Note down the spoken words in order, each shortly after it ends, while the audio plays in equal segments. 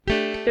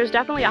There's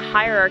definitely a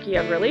hierarchy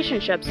of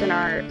relationships in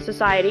our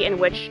society in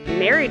which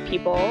married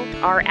people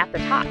are at the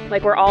top.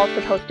 Like, we're all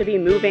supposed to be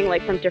moving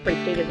like from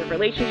different stages of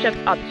relationships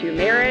up to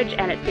marriage,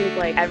 and it seems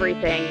like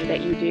everything that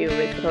you do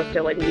is supposed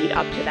to like lead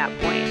up to that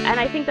point. And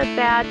I think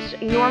that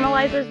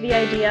normalizes the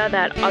idea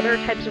that other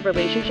types of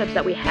relationships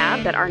that we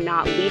have that are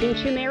not leading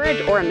to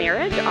marriage or a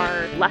marriage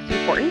are less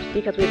important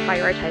because we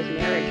prioritize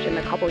marriage in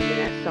the couple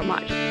unit so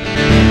much.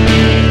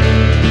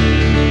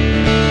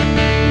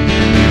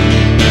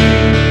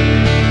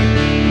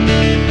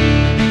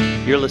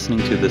 You're listening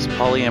to This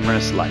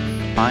Polyamorous Life.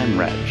 I'm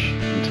Reg,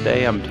 and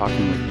today I'm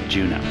talking with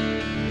Juno.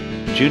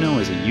 Juno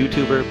is a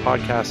YouTuber,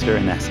 podcaster,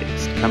 and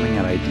essayist coming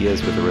at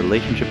ideas with a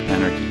relationship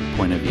anarchy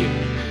point of view.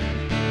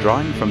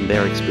 Drawing from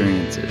their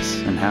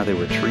experiences and how they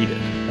were treated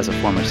as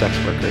a former sex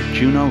worker,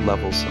 Juno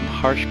levels some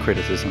harsh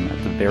criticism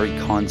at the very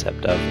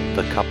concept of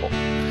the couple.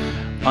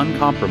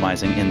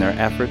 Uncompromising in their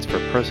efforts for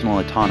personal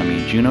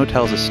autonomy, Juno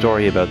tells a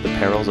story about the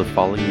perils of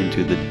falling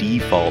into the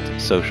default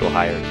social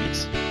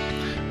hierarchies.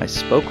 I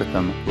spoke with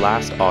them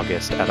last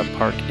August at a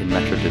park in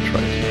Metro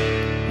Detroit.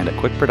 And a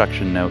quick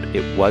production note,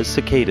 it was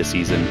cicada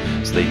season,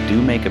 so they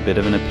do make a bit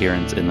of an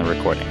appearance in the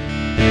recording.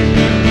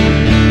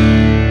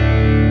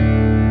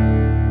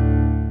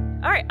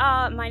 Alright,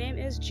 my name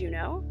is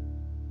Juno,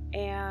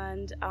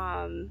 and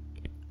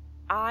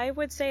I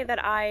would say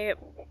that I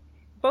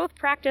both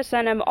practice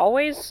and am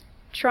always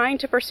trying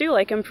to pursue,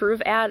 like,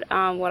 improve at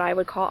what I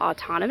would call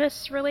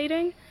autonomous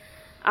relating.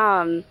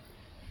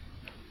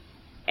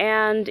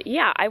 And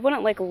yeah, I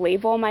wouldn't like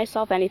label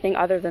myself anything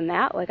other than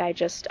that. Like,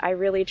 I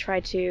really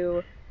try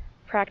to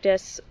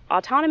practice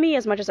autonomy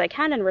as much as I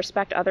can and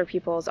respect other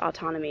people's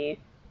autonomy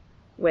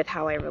with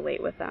how I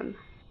relate with them.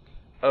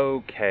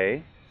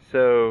 Okay,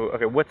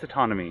 what's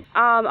autonomy?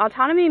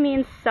 Autonomy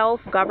means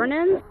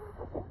self-governance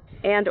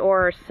and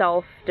or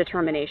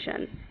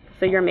self-determination.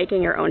 So you're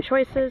making your own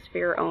choices for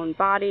your own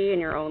body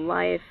and your own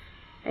life,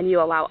 and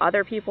you allow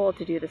other people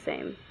to do the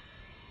same.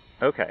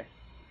 Okay,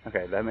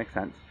 that makes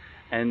sense.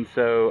 And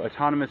so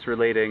autonomous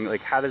relating,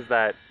 like, how does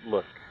that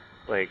look?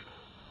 Like,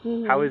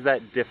 How is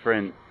that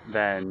different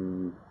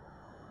than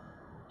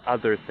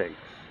other things?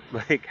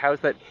 Like, how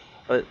is that,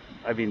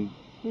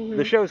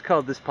 the show is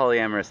called This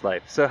Polyamorous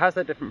Life. So how's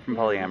that different from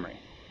polyamory?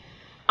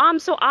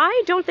 So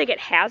I don't think it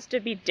has to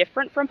be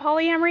different from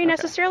polyamory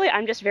necessarily.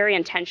 I'm just very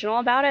intentional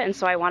about it, and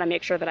so I want to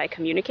make sure that I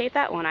communicate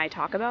that when I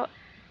talk about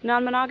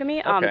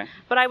non-monogamy.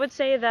 But I would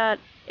say that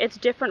it's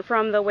different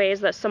from the ways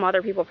that some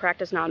other people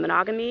practice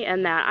non-monogamy,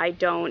 and that I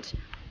don't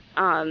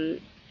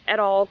at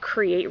all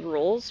create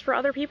rules for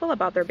other people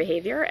about their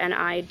behavior, and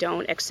I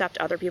don't accept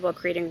other people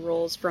creating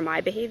rules for my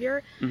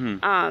behavior,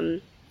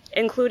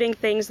 including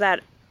things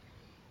that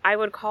I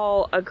would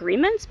call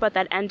agreements, but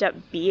that end up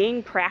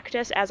being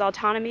practiced as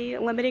autonomy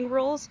limiting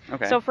rules.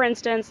 Okay. So for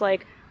instance,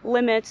 like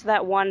limits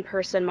that one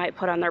person might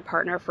put on their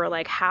partner for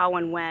like how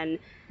and when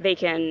they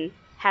can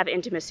have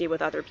intimacy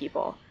with other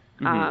people.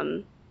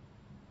 And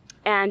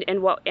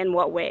in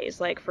what ways,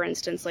 like for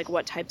instance, like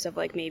what types of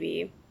like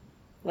maybe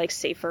like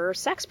safer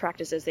sex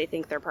practices they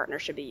think their partner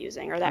should be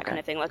using or that kind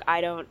of thing. Like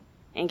I don't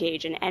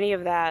engage in any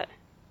of that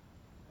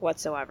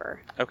whatsoever.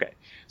 Okay.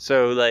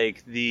 So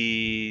like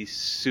the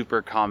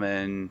super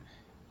common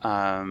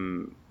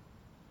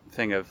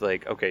thing of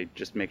like, okay,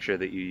 just make sure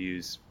that you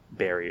use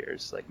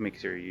barriers, like make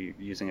sure you're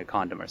using a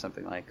condom or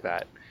something like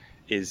that,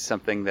 is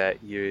something that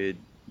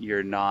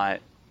you're not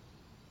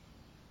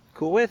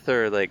cool with,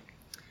 or like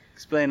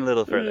explain a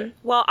little further.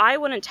 Well, I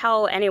wouldn't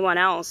tell anyone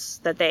else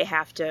that they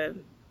have to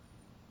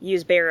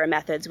use barrier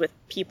methods with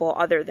people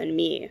other than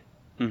me.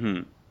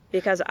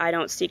 Because I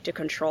don't seek to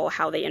control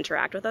how they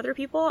interact with other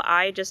people.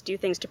 I just do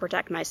things to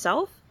protect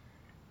myself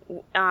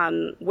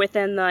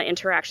within the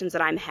interactions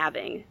that I'm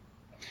having.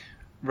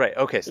 Right.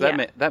 Okay. So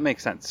that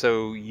makes sense.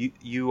 So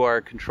you are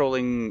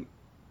controlling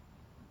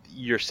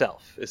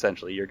yourself,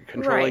 essentially. You're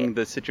controlling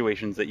the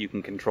situations that you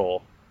can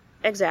control.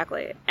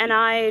 Exactly. And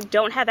I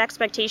don't have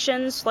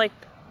expectations like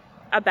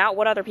about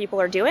what other people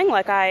are doing.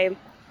 Like I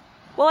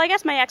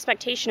guess my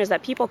expectation is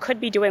that people could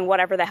be doing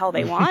whatever the hell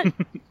they want.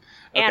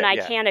 And I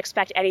can't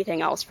expect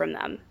anything else from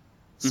them.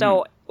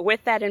 So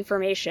with that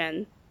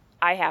information,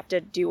 I have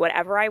to do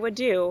whatever I would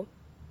do,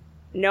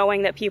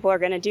 knowing that people are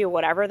going to do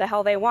whatever the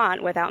hell they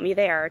want without me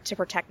there to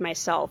protect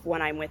myself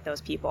when I'm with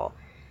those people.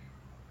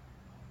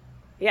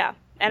 Yeah.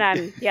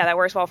 And that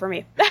works well for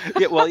me.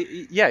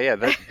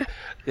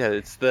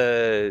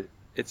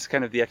 It's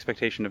kind of the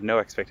expectation of no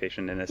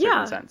expectation in a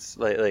certain sense.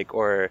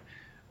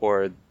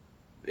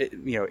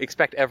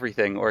 Expect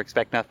everything or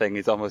expect nothing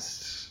is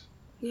almost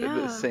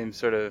the same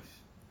sort of.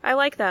 I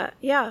like that.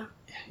 Yeah.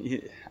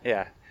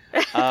 Yeah.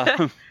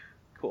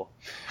 Cool.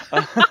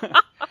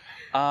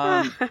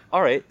 All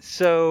right.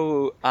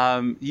 So,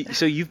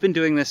 so you've been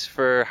doing this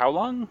for how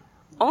long?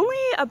 Only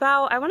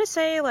about, I want to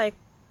say like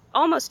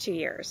almost 2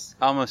 years.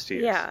 Almost 2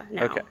 years. Yeah.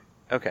 No.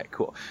 Okay.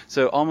 Cool.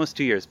 So almost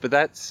 2 years, but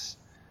that's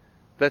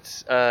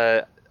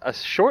a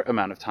short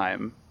amount of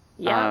time.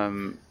 Yeah.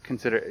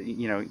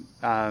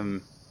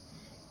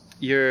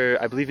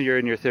 I believe you're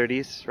in your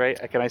 30s, right?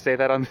 Can I say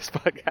that on this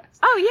podcast?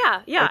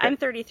 Oh yeah, okay. I'm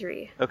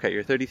 33. Okay,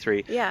 you're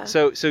 33. Yeah.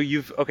 So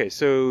you've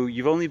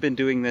only been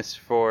doing this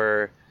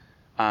for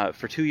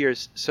 2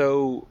 years.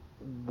 So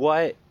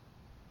what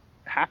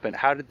happened?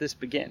 How did this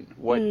begin?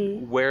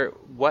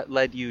 What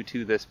led you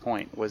to this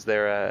point? Was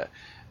there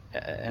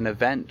an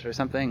event or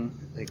something?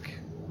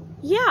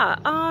 Yeah.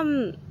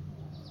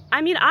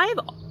 I mean, I've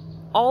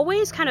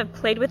always kind of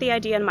played with the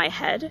idea in my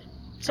head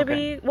to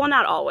be, well,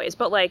 not always,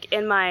 but like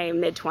in my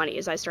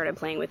mid-20s, I started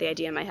playing with the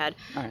idea in my head.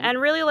 Right.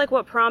 And really like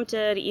what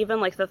prompted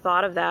even like the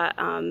thought of that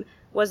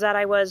was that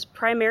I was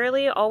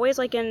primarily always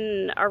like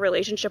in a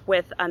relationship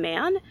with a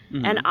man,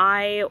 and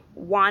I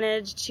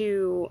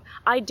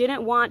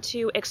didn't want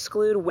to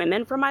exclude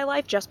women from my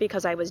life just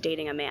because I was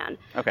dating a man.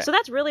 Okay. So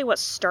that's really what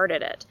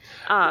started it.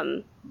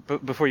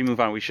 But before you move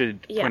on, we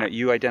should point out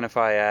you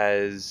identify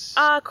as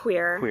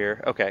queer.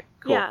 Queer. Okay.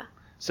 Cool. Yeah.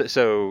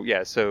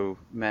 So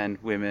men,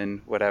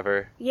 women,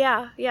 whatever.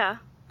 Yeah.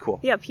 Cool.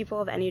 Yeah,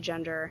 people of any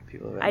gender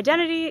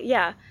identity.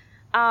 Yeah.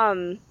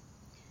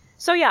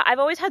 So yeah, I've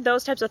always had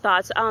those types of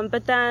thoughts.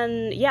 But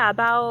then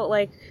about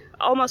like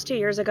almost 2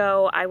 years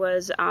ago, I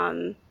was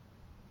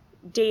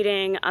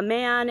dating a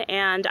man,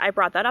 and I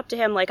brought that up to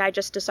him. Like I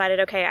just decided,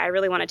 okay, I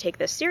really want to take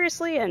this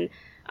seriously, and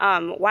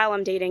while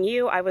I'm dating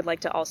you, I would like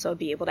to also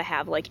be able to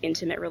have like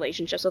intimate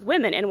relationships with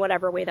women in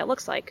whatever way that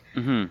looks like.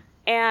 Mm-hmm.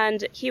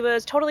 And he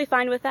was totally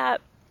fine with that.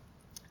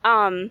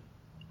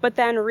 But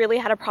then really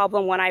had a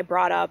problem when I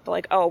brought up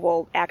like, oh,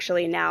 well,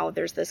 actually now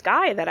there's this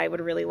guy that I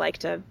would really like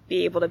to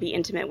be able to be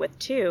intimate with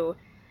too.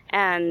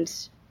 And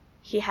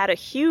he had a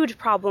huge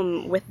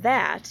problem with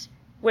that,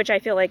 which I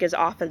feel like is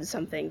often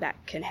something that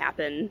can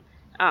happen,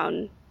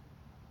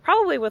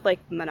 probably with like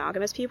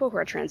monogamous people who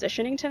are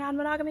transitioning to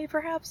non-monogamy,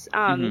 perhaps,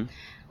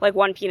 like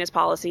one penis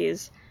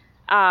policies.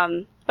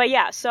 But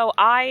yeah, so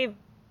I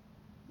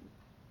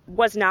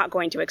was not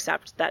going to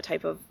accept that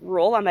type of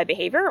rule on my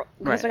behavior,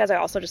 just because I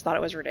also just thought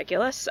it was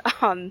ridiculous.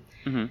 And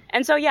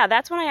so, yeah,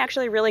 that's when I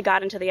actually really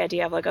got into the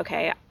idea of like,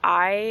 okay,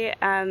 I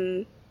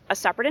am a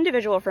separate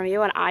individual from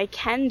you, and I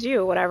can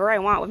do whatever I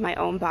want with my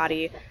own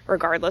body,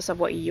 regardless of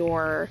what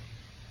your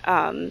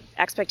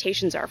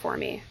expectations are for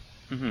me.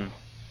 Mm-hmm.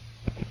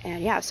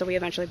 And yeah, so we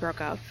eventually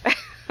broke up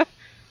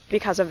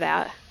because of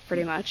that,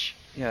 pretty much.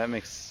 Yeah, that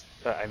makes,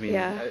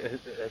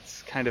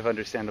 it's kind of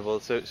understandable.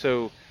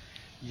 So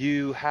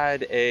you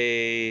had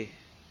a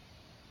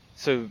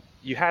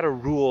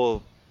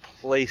rule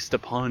placed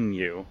upon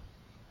you,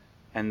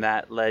 and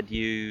that led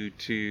you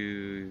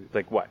to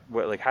like what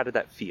like how did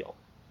that feel?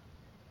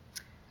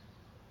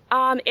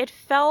 It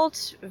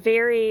felt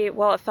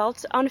it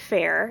felt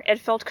unfair. It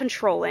felt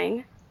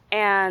controlling,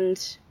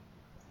 and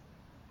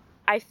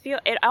I feel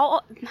it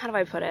all. How do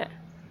I put it?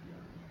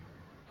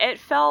 It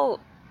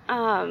felt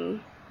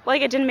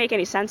like it didn't make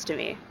any sense to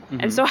me.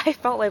 And so I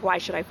felt like, why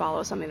should I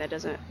follow something that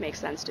doesn't make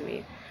sense to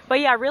me? But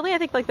yeah, really, I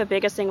think like the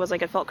biggest thing was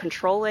like it felt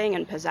controlling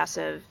and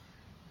possessive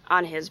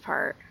on his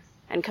part,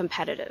 and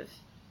competitive.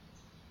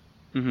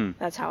 Mm-hmm.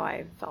 That's how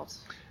I felt.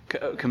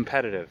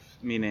 Competitive,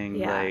 meaning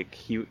like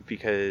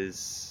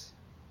because.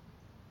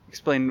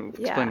 Explain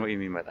what you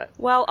mean by that.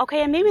 Well,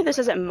 okay, and maybe this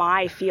isn't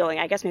my feeling.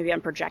 I guess maybe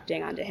I'm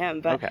projecting onto him,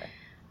 but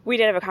we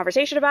did have a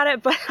conversation about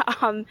it. But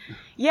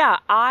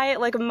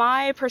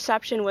my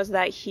perception was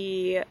that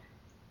he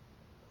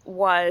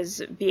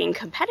was being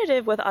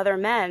competitive with other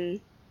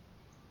men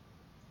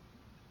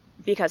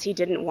because he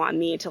didn't want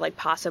me to like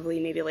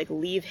possibly maybe like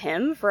leave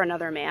him for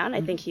another man.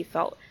 I think he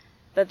felt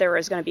that there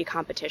was going to be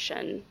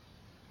competition.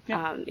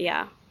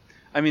 Yeah.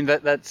 I mean,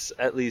 that's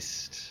at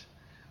least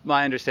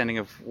my understanding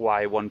of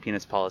why one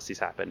penis policies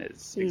happen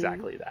is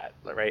exactly that,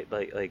 right?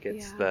 Like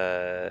it's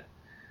the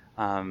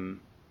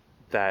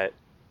that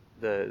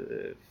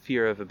the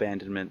fear of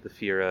abandonment, the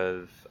fear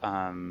of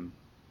that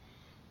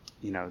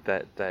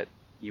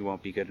you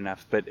won't be good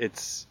enough. But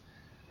it's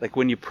like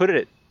when you put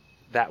it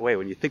that way,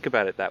 when you think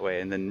about it that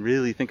way, and then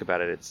really think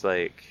about it, it's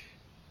like,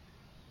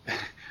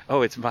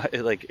 oh, it's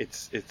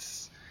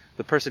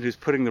the person who's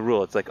putting the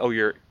rule. It's like, oh,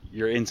 you're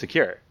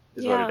insecure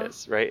is what it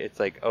is, right? It's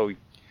like, oh,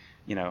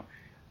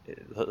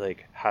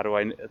 like how do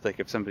I, like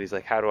if somebody's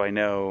like, how do I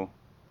know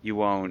you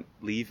won't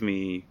leave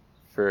me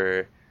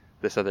for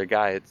this other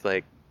guy? It's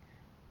like,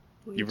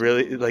 you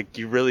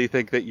really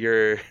think that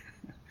you're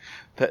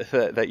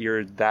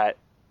that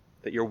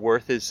your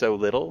worth is so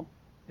little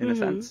in a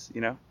sense,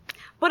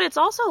 But it's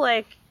also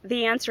like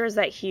the answer is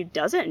that he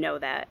doesn't know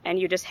that, and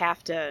you just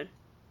have to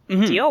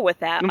deal with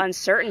that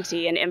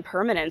uncertainty and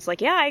impermanence.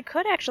 Like, yeah, I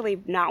could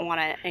actually not want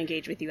to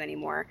engage with you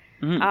anymore.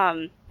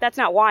 That's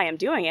not why I'm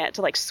doing it,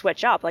 to like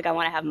switch up. Like, I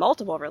want to have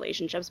multiple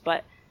relationships,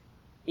 but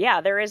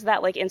yeah, there is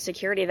that like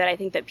insecurity that I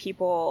think that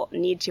people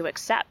need to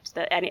accept,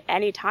 that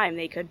any time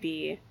they could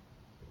be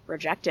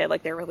rejected,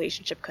 like their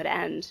relationship could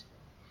end.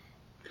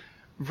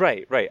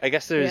 Right. I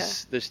guess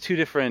there's two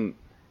different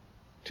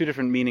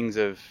meanings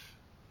of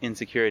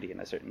insecurity in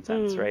a certain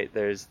sense, right?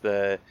 There's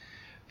the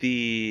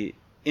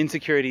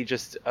insecurity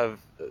just of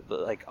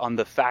like on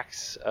the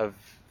facts of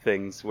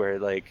things, where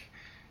like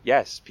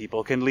yes,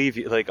 people can leave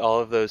you, like all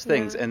of those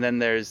things. And then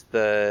there's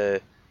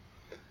the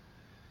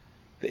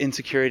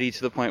insecurity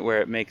to the point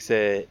where it makes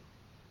it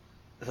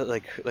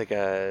like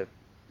a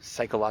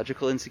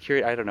psychological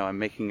insecurity. I don't know, I'm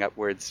making up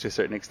words to a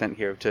certain extent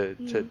here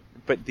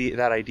but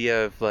that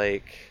idea of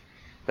like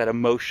that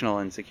emotional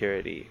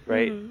insecurity,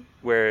 right?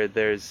 Where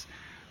there's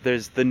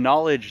the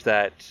knowledge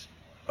that,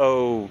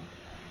 a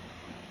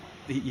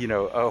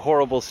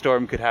horrible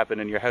storm could happen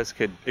and your house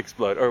could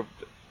explode, or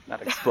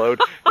not explode,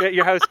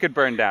 your house could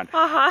burn down.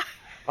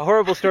 A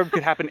horrible storm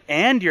could happen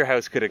and your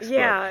house could explode.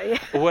 Yeah.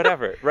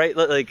 Whatever, right?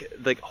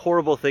 Like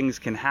horrible things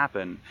can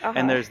happen,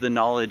 and there's the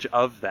knowledge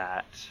of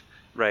that,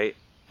 right?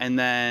 And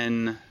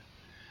then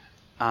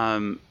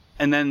on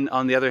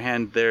the other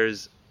hand,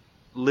 there's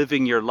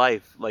living your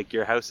life like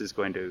your house is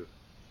going to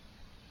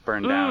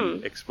burn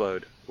down,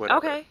 explode, whatever.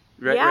 Okay.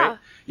 Right? Right?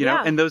 You know,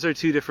 and those are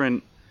two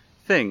different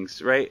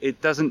things, right?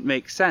 It doesn't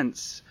make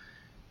sense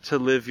to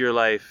live your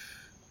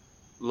life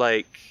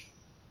like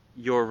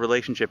your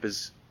relationship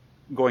is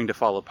going to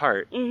fall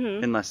apart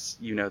unless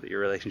you know that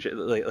your relationship,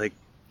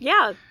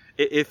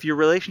 if your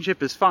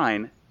relationship is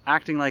fine,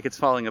 acting like it's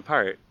falling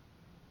apart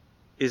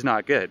is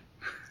not good.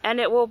 And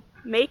it will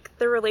make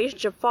the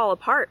relationship fall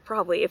apart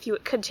probably if you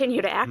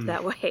continue to act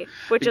that way,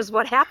 which is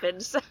what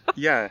happens.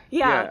 Yeah.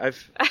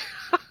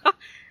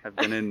 I've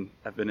been in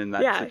that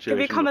situation. Yeah, it can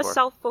become before. A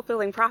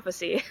self-fulfilling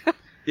prophecy.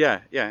 Yeah.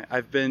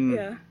 I've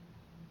been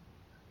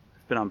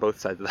on both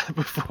sides of that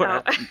before.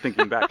 I'm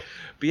thinking back,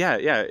 but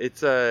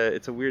it's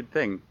a weird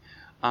thing.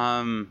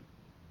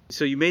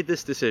 So you made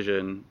this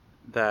decision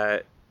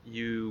that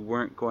you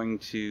weren't going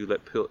to let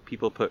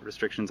people put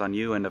restrictions on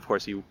you, and of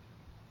course you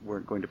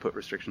weren't going to put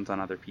restrictions on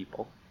other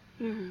people.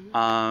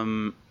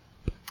 And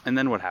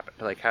then what happened?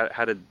 Like,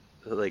 how did,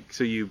 like,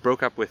 so you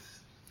broke up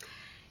with?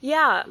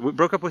 Yeah.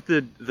 Broke up with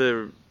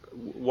the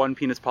one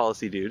penis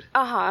policy dude.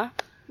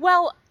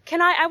 Well,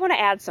 I want to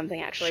add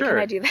something actually. Sure. Can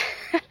I do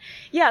that?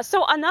 Yeah.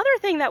 So another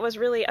thing that was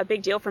really a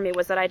big deal for me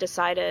was that I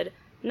decided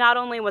not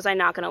only was I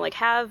not going to like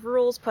have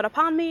rules put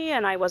upon me,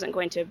 and I wasn't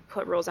going to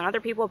put rules on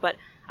other people, but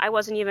I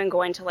wasn't even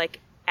going to like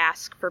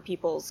ask for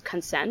people's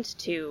consent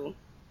to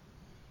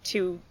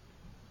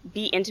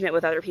be intimate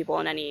with other people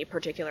in any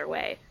particular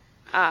way.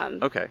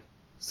 Okay.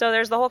 So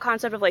there's the whole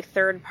concept of like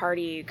third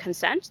party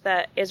consent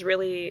that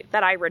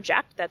I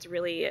reject. That's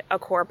really a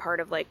core part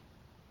of like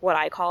what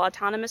I call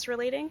autonomous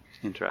relating.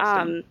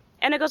 Interesting.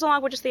 And it goes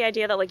along with just the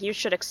idea that like you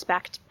should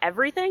expect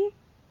everything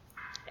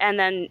and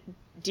then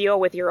deal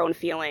with your own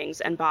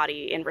feelings and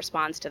body in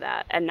response to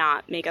that, and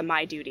not make it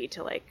my duty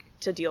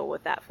to deal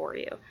with that for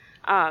you.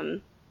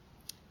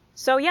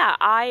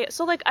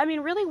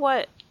 Really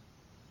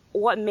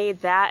what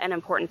made that an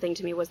important thing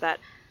to me was that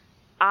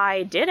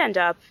I did end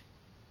up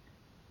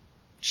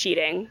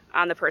cheating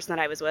on the person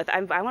that I was with.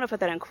 I want to put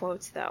that in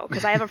quotes though,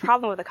 because I have a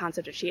problem with the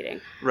concept of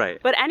cheating. Right.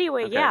 But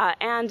anyway, okay. Yeah.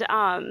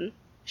 And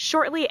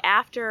shortly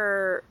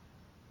after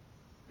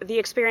the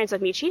experience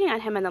of me cheating on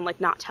him and then like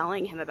not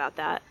telling him about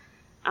that,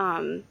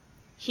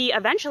 he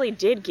eventually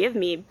did give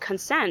me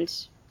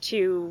consent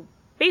to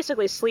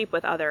basically sleep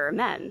with other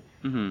men.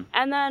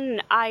 And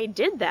then I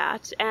did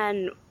that,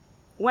 and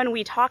when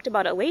we talked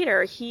about it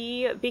later,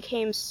 he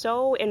became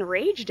so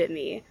enraged at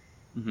me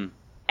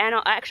and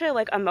actually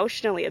like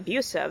emotionally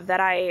abusive that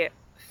I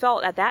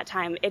felt at that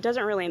time it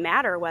doesn't really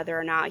matter whether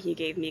or not he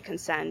gave me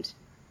consent.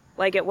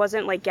 Like, it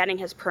wasn't like getting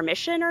his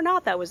permission or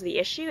not that was the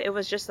issue. It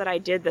was just that I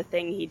did the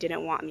thing he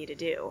didn't want me to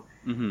do.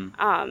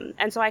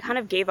 And so I kind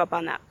of gave up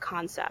on that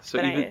concept.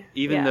 So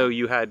even though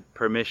you had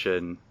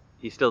permission,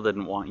 he still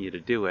didn't want you to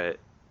do it,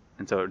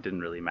 and so it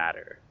didn't really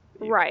matter.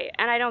 Right,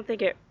 and I don't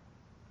think it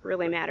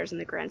really matters in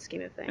the grand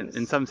scheme of things.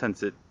 In some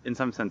sense,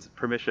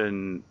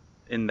 permission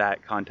in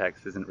that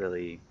context isn't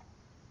really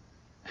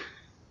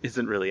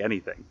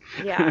anything.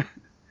 Yeah.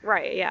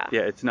 Right. Yeah.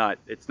 Yeah. It's not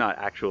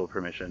actual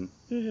permission.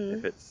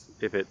 If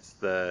it's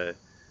the,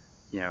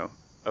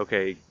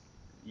 okay,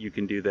 you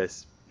can do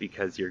this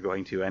because you're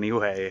going to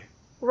anyway.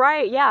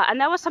 Right. Yeah.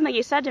 And that was something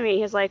he said to me.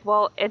 He's like,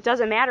 well, it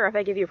doesn't matter if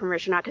I give you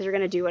permission or not, because you're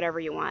going to do whatever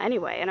you want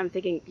anyway. And I'm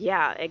thinking,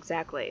 yeah,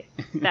 exactly.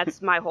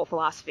 That's my whole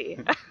philosophy.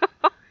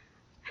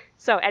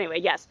 So anyway,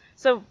 yes.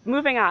 So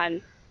moving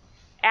on,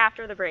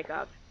 after the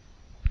breakup,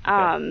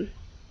 okay.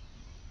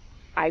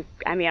 I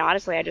mean,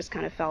 honestly, I just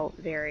kind of felt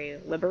very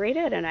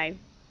liberated, and I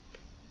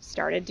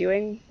started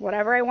doing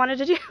whatever I wanted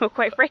to do,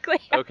 quite frankly.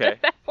 Okay.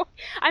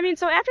 I mean,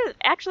 so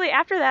after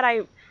that,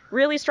 I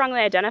really strongly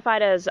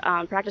identified as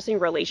practicing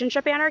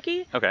relationship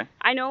anarchy. Okay.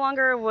 I no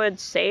longer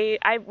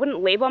I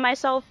wouldn't label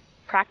myself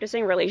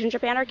practicing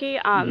relationship anarchy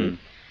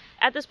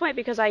at this point,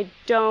 because I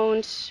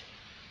don't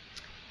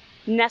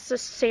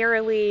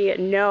necessarily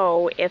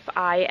know if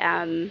I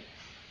am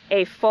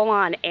a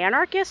full-on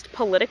anarchist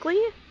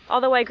politically,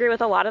 although I agree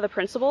with a lot of the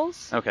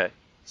principles. Okay.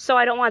 So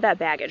I don't want that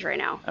baggage right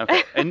now.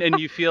 Okay. And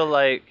you feel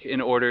like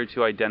in order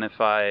to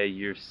identify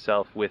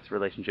yourself with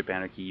relationship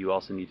anarchy, you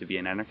also need to be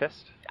an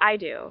anarchist? I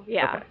do,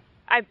 yeah.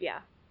 Okay.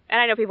 And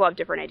I know people have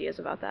different ideas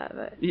about that,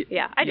 but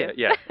yeah, I do.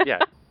 Yeah.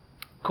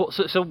 Cool.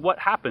 So what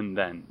happened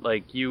then?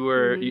 Like you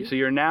were, so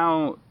you're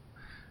now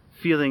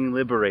feeling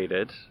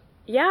liberated.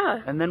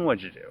 Yeah. And then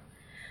what'd you do?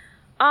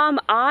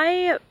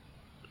 I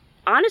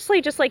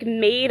honestly just like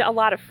made a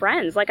lot of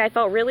friends. Like I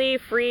felt really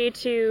free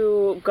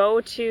to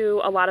go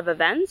to a lot of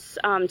events,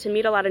 to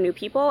meet a lot of new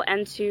people,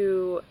 and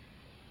to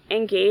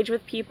engage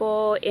with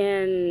people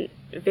in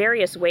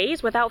various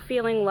ways without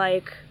feeling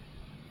like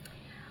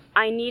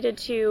I needed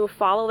to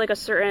follow like a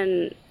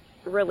certain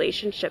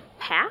relationship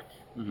path.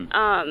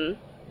 Mm-hmm.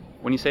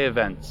 When you say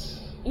events?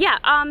 Yeah,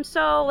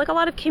 so like a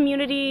lot of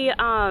community,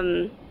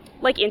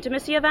 like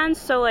intimacy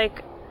events. So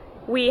like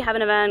we have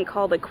an event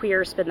called like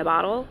Queer Spin the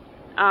Bottle.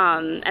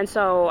 And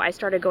so I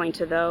started going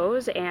to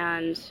those,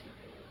 and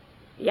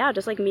yeah,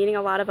 just like meeting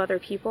a lot of other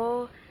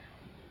people.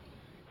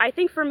 I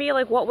think for me,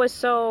 like what was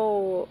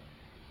so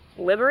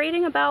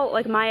liberating about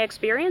like my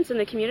experience in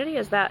the community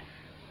is that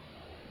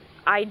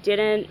I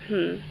didn't,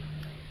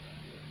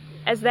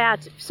 as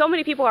that so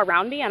many people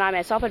around me and I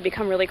myself had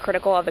become really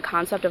critical of the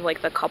concept of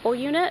like the couple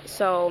unit.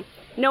 So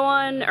no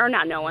one, or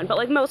not no one, but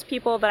like most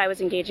people that I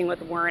was engaging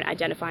with weren't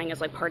identifying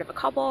as like part of a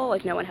couple.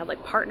 Like no one had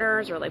like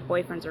partners or like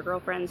boyfriends or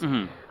girlfriends.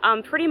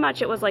 Mm-hmm. Pretty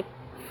much it was like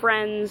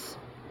friends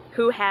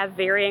who have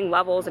varying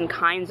levels and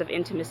kinds of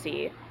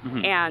intimacy,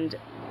 mm-hmm. and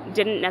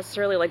didn't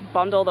necessarily like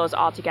bundle those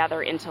all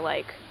together into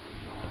like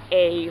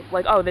a,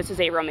 like, oh, this is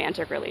a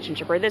romantic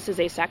relationship, or this is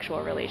a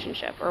sexual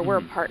relationship, or mm-hmm.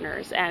 we're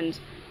partners. And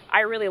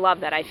I really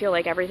love that. I feel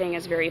like everything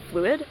is very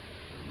fluid,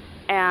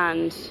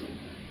 and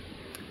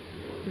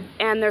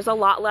there's a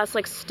lot less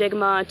like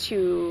stigma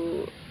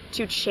to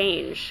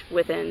change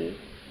within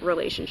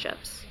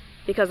relationships,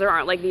 because there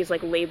aren't like these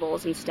like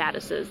labels and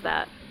statuses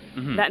that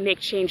mm-hmm. that make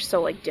change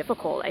so like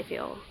difficult, I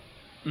feel.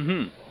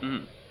 Mm-hmm.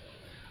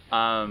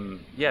 Mm-hmm.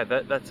 Yeah,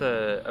 that's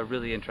a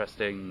really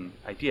interesting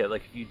idea.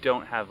 Like if you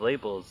don't have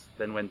labels,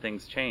 then when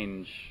things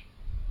change,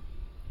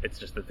 it's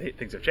just that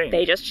things have changed.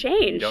 They just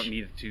change. You don't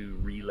need to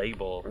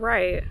relabel.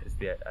 Right.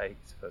 I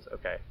suppose.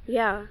 Okay.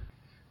 Yeah.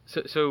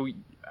 So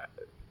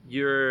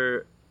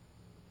you're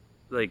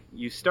like,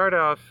 you start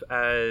off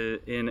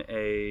in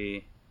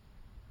a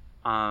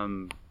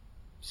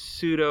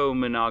pseudo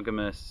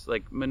monogamous,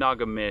 like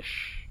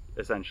monogamish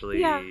essentially,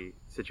 yeah.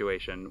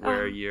 situation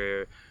where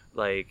you're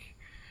like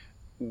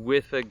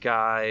with a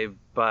guy,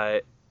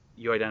 but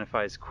you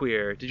identify as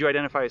queer. Did you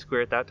identify as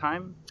queer at that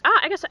time?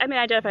 I guess, I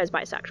identify as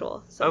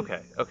bisexual. So.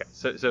 Okay.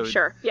 So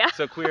sure, yeah.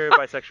 So queer,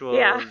 bisexual,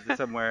 yeah. is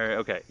somewhere.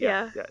 Okay.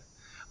 Yeah.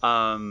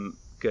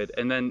 Good.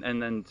 And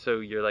then so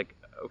you're like,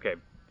 okay,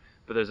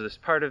 but there's this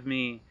part of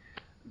me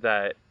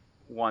that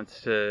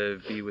wants to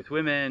be with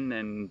women,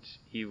 and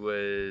he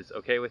was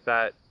okay with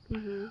that.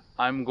 Mm-hmm.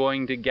 I'm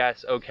going to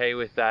guess okay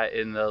with that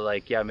in the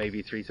like, yeah,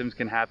 maybe threesomes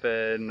can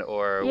happen,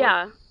 or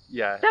yeah. What,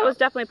 yeah. That was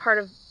definitely part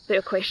of the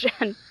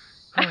equation.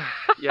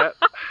 Yep.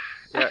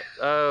 Yeah.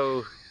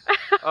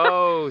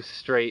 Oh,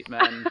 straight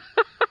men.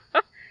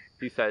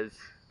 He says,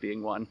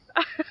 being one.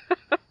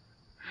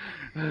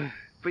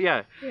 But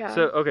yeah.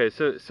 So okay.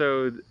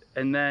 So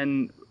and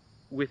then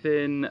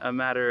within a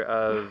matter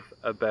of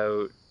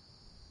about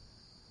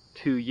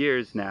 2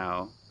 years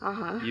now,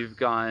 you've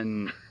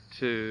gone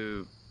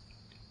to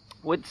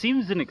what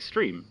seems an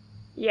extreme.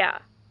 Yeah,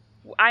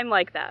 I'm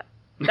like that.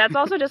 That's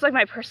also just like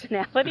my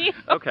personality.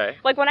 Okay.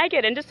 Like when I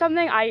get into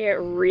something, I get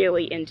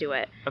really into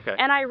it. Okay.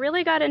 And I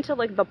really got into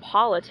like the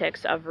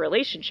politics of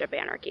relationship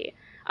anarchy,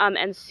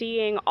 and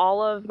seeing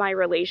all of my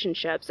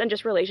relationships and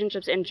just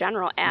relationships in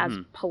general as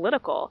mm-hmm.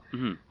 political,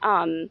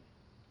 mm-hmm.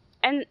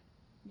 And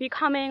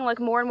becoming like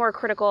more and more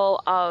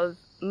critical of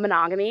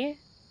monogamy.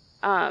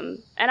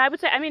 And I would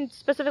say,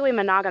 specifically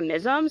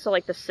monogamism. So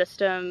like the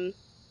system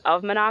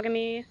of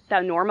monogamy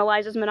that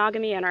normalizes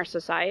monogamy in our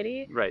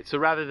society. Right. So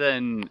rather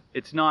than,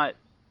 it's not,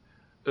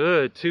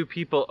 two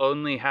people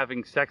only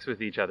having sex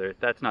with each other.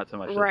 That's not so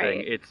much the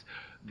thing. It's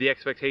the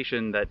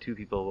expectation that two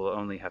people will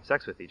only have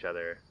sex with each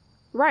other.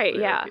 Right,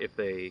 yeah. If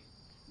they,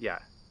 are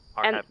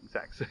having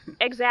sex.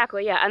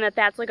 Exactly, yeah. And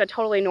that's like a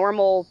totally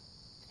normal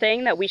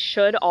thing that we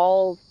should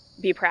all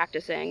be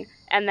practicing.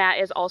 And that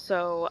is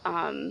also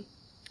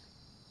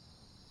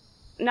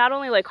not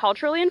only like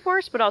culturally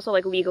enforced, but also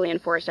like legally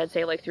enforced, I'd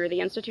say, like through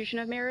the institution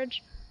of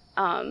marriage.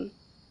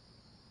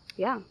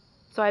 Yeah.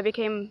 So I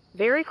became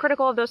very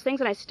critical of those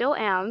things, and I still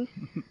am.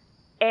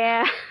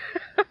 And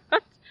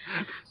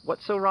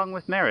what's so wrong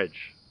with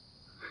marriage?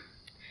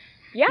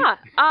 Yeah.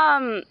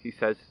 He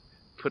says,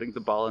 putting the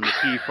ball in the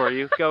tee for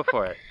you. Go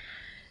for it.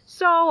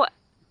 So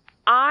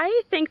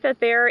I think that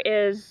it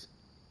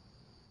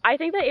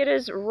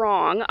is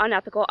wrong,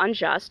 unethical,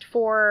 unjust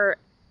for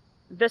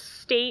the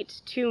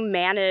state to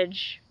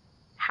manage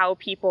how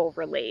people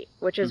relate,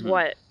 which is mm-hmm.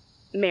 what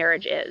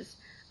marriage is.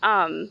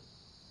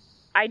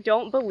 I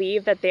don't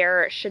believe that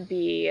there should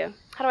be,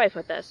 how do I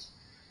put this?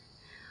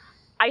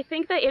 I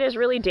think that it is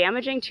really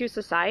damaging to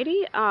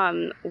society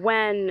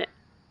when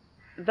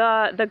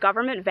the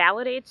government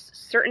validates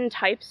certain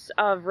types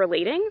of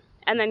relating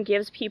and then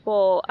gives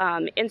people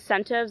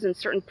incentives and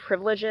certain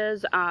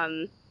privileges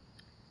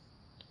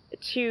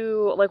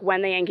to like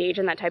when they engage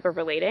in that type of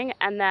relating,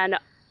 and then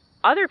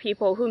other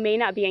people who may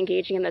not be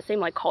engaging in the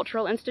same like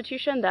cultural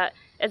institution that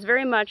is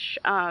very much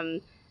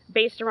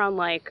based around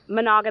like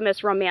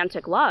monogamous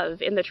romantic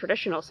love in the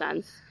traditional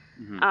sense,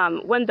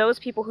 when those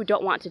people who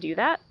don't want to do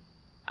that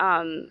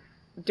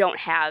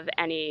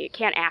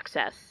can't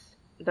access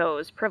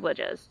those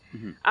privileges.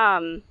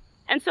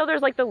 And so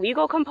there's like the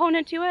legal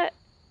component to it,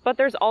 but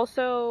there's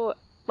also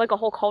like a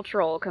whole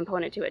cultural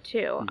component to it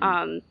too.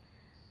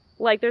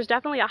 Like there's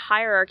definitely a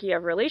hierarchy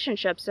of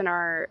relationships in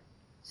our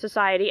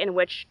society in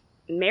which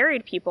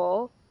married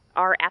people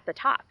are at the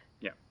top.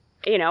 Yeah.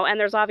 You know, and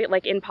there's obviously,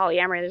 like in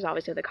polyamory, there's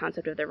obviously the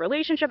concept of the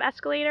relationship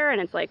escalator,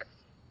 and it's like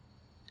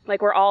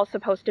we're all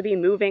supposed to be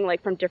moving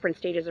like from different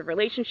stages of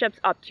relationships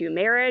up to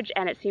marriage,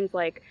 and it seems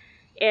like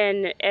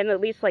in at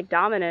least like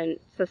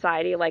dominant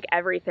society, like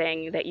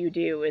everything that you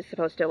do is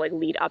supposed to like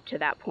lead up to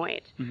that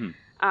point.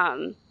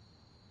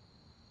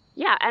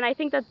 Yeah, and I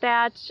think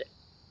that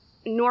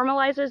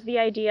normalizes the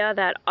idea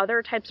that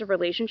other types of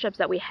relationships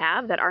that we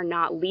have that are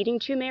not leading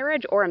to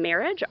marriage or a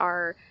marriage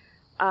are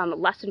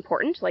less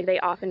important. Like they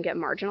often get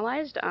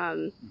marginalized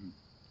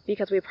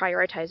because we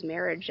prioritize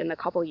marriage in the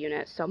couple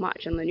unit so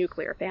much in the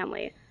nuclear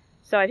family.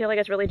 So I feel like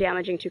it's really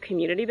damaging to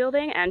community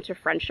building and to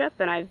friendship,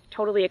 and I've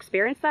totally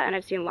experienced that, and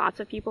I've seen lots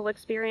of people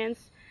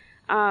experience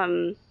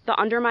the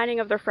undermining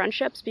of their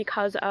friendships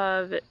because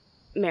of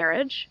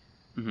marriage.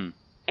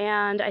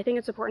 And I think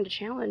it's important to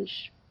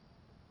challenge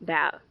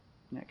that.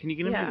 Yeah. Can you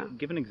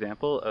give an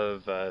example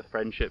of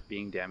friendship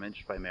being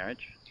damaged by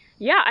marriage?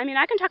 Yeah, I mean,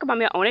 I can talk about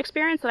my own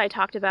experience that I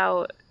talked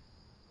about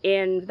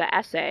in the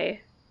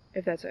essay,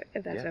 if that's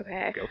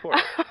okay. Go for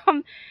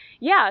it.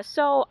 Yeah,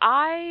 so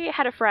I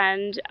had a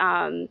friend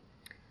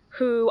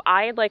who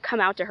I had like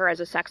come out to her as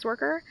a sex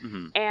worker,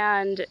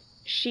 and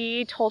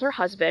she told her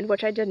husband,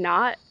 which I did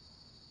not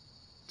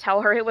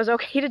tell her it was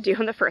okay to do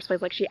in the first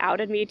place. Like she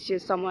outed me to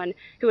someone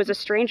who was a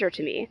stranger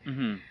to me.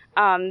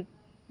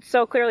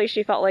 So clearly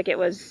she felt like it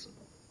was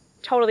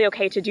totally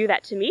okay to do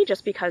that to me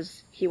just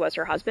because he was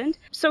her husband.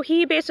 So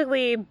he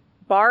basically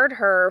barred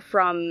her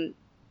from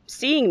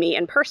seeing me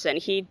in person.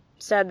 He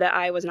said that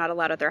I was not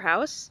allowed at their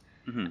house,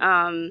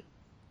 and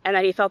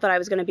that he felt that I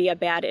was going to be a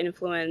bad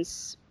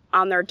influence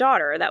on their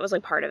daughter. That was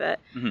like part of it.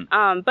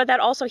 But that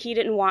also he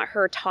didn't want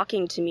her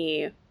talking to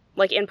me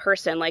like in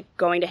person, like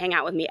going to hang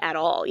out with me at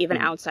all, even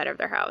outside of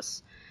their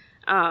house.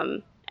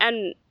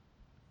 And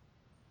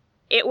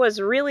it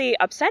was really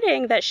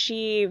upsetting that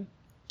she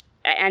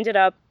ended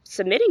up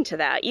submitting to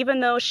that, even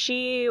though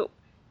she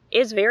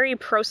is very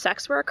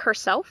pro-sex work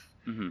herself,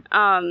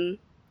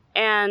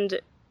 and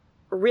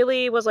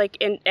really was like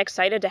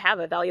excited to have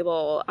a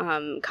valuable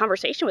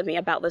conversation with me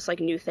about this like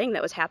new thing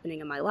that was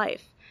happening in my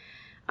life.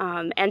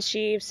 And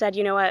she said,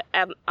 you know what,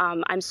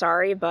 I'm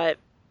sorry, but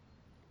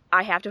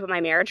I have to put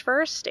my marriage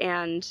first,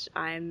 and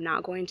I'm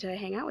not going to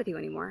hang out with you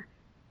anymore.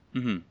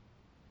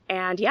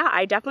 And yeah,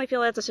 I definitely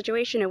feel that's a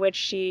situation in which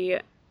she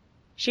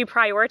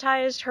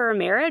prioritized her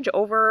marriage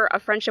over a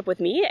friendship with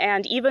me.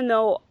 And even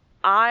though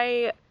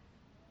I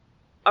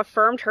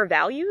affirmed her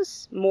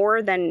values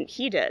more than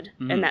he did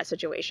in that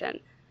situation,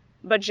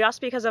 but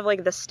just because of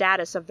like the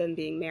status of them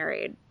being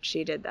married,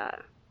 she did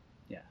that.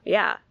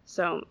 Yeah.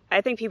 So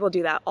I think people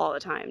do that all the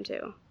time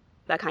too.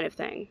 That kind of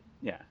thing.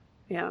 Yeah.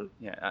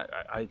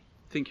 I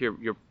think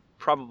you're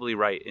probably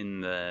right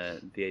in the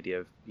idea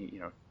of, you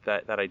know,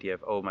 that idea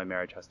of, oh, my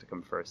marriage has to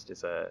come first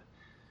is a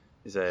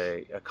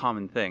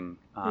common thing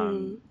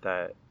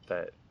that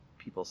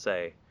people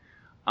say.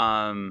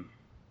 And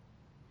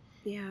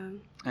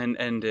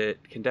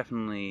it can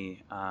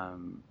definitely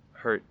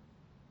hurt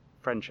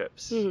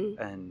friendships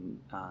and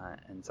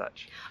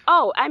such.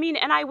 Oh, I mean,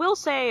 and I will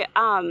say,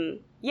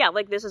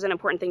 like this is an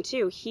important thing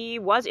too. He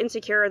was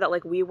insecure that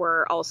like we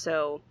were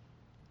also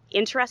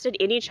interested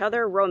in each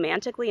other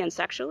romantically and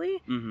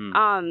sexually.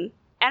 And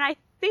I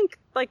think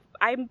like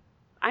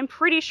I'm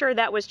pretty sure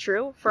that was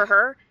true for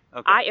her.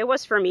 Okay. It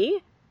was for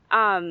me.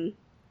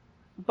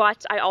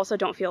 But I also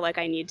don't feel like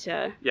I need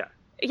to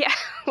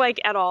like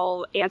at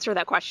all answer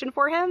that question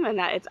for him, and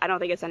that I don't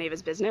think it's any of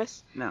his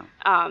business. No.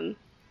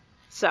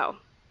 So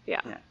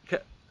yeah.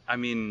 I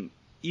mean,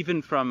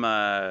 even from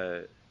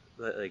a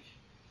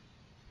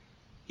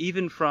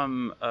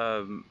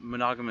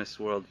monogamous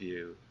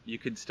worldview, you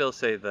could still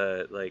say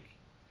that like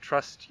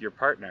trust your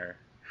partner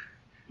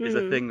is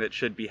a thing that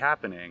should be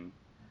happening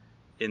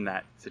in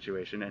that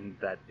situation, and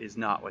that is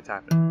not what's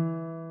happening.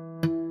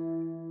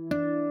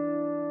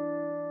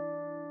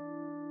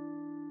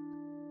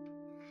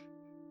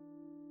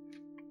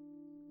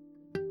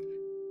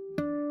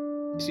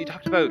 So you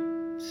talked about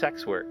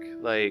sex work.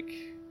 Like,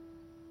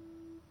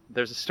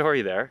 there's a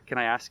story there. Can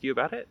I ask you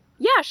about it?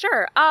 Yeah,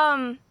 sure.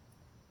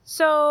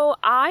 So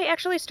I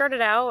actually started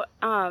out,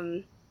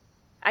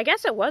 I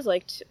guess it was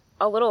like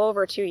a little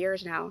over 2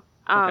 years now.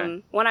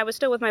 When I was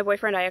still with my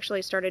boyfriend, I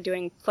actually started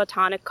doing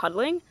platonic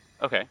cuddling.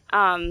 Okay.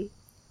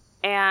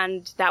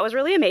 And that was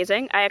really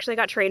amazing. I actually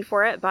got trained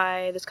for it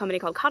by this company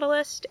called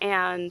Cuddlist,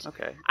 and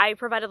I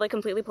provided like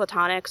completely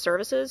platonic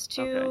services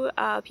to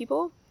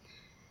people.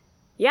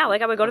 Yeah,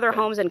 like I would go to their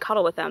homes and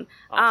cuddle with them.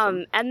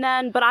 Awesome.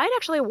 But I had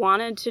actually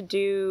wanted to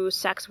do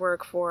sex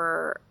work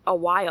for a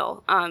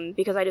while,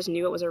 because I just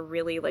knew it was a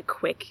really like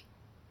quick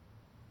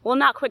well,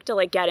 not quick to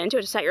like get into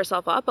it to set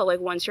yourself up, but like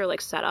once you're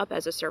like set up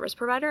as a service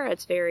provider,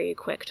 it's very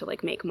quick to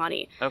like make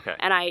money. Okay.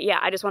 And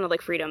I just wanted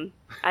like freedom.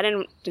 I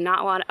did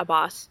not want a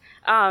boss.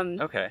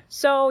 Okay.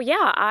 So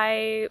yeah,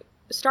 I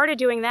started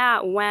doing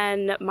that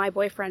when my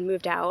boyfriend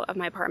moved out of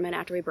my apartment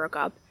after we broke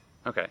up.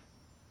 Okay.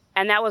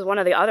 And that was one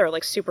of the other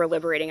like super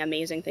liberating,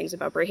 amazing things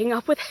about breaking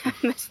up with him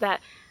is that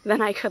then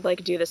I could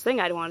like do this thing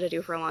I'd wanted to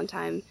do for a long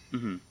time.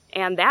 Mm-hmm.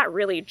 And that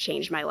really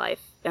changed my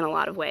life in a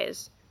lot of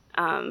ways.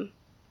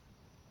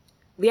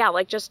 Yeah,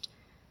 like just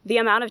the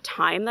amount of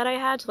time that I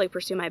had to like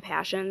pursue my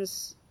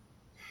passions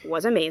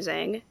was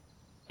amazing.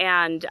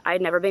 And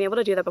I'd never been able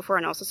to do that before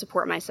and also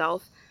support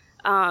myself.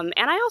 And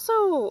I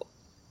also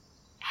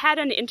had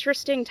an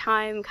interesting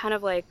time kind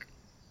of like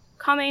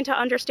coming to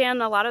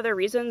understand a lot of the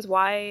reasons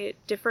why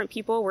different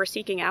people were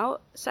seeking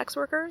out sex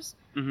workers,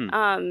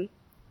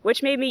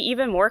 which made me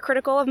even more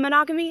critical of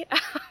monogamy.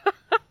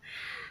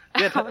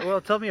 Yeah,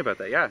 tell me about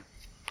that, yeah.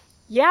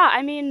 Yeah,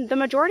 I mean, the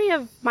majority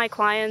of my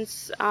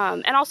clients,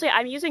 and I'll say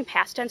I'm using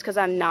past tense because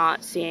I'm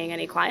not seeing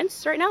any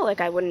clients right now.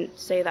 Like, I wouldn't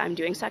say that I'm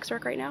doing sex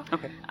work right now.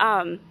 Okay.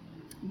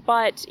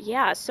 But,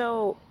 yeah,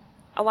 so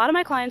a lot of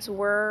my clients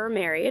were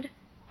married.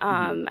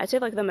 I'd say,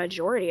 like, the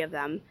majority of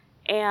them.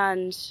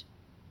 And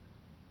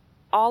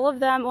all of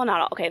them, well, not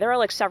all, okay, there were,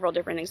 like, several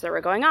different things that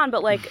were going on.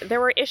 But, like, there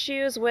were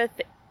issues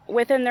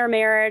within their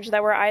marriage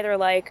that were either,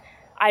 like,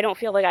 I don't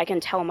feel like I can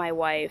tell my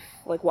wife,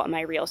 like, what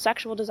my real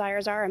sexual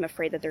desires are. I'm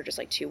afraid that they're just,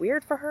 like, too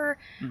weird for her.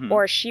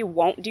 Or she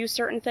won't do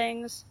certain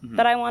things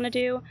that I want to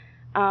do.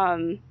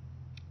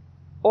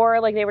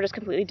 Or, like, they were just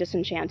completely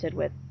disenchanted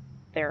with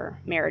their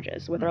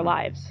marriages, with their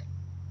lives.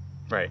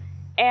 Right.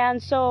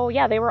 And so,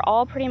 yeah, they were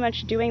all pretty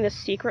much doing this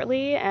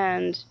secretly,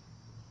 and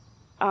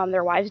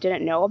their wives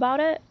didn't know about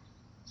it.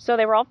 So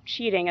they were all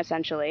cheating,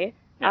 essentially.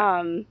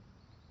 Yeah.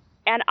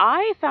 And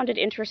I found it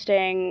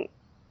interesting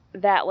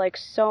that, like,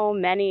 so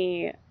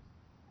many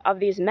of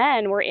these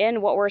men were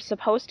in what were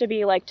supposed to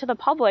be, like, to the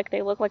public,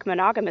 they look like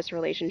monogamous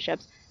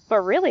relationships,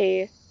 but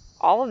really,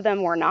 all of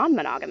them were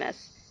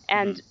non-monogamous.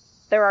 And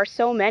there are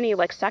so many,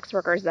 like, sex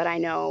workers that I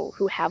know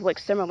who have, like,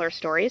 similar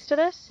stories to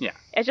this. Yeah.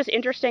 It's just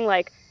interesting,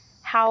 like,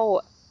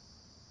 how,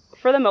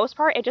 for the most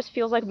part, it just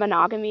feels like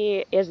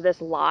monogamy is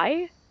this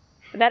lie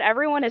that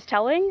everyone is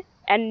telling.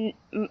 And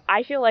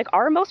I feel like,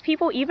 are most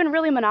people even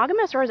really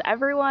monogamous, or is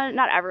everyone,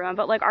 not everyone,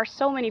 but, like, are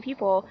so many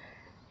people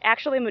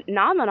actually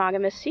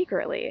non-monogamous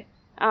secretly?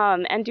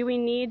 And do we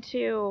need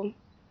to...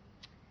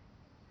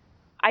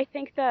 I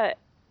think that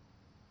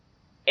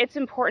it's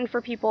important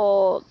for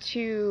people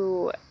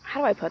to...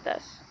 How do I put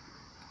this?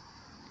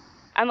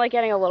 I'm, like,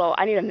 getting a little...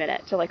 I need a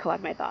minute to, like,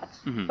 collect my thoughts.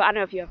 But I don't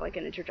know if you have, like,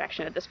 an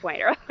interjection at this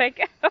point, or,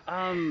 like...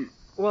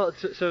 Well,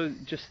 so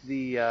just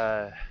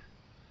the...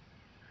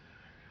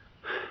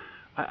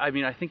 I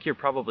mean, I think you're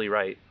probably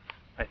right.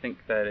 I think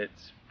that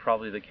it's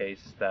probably the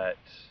case that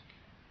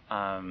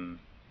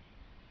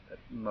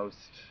most,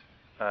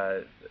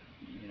 that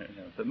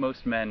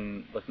most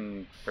men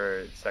looking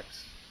for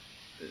sex,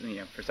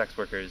 for sex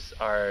workers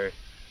are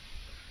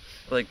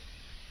like,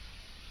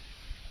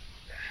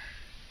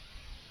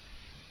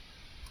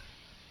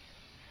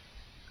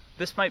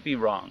 this might be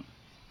wrong.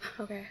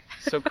 Okay.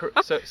 So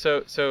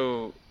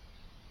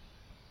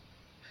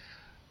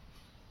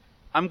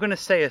I'm gonna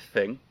say a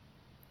thing.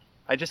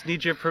 I just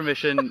need your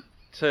permission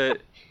for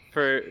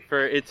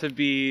it to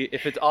be,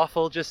 if it's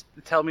awful, just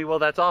tell me, well,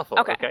 that's awful.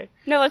 Okay?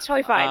 No, that's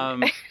totally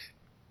fine.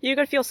 You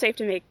could feel safe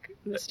to make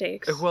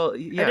mistakes. Well,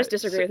 yeah. Or just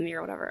disagree with me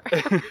or whatever.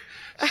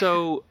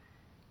 So,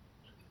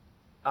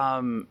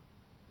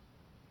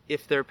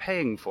 if they're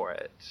paying for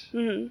it,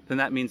 then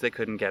that means they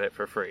couldn't get it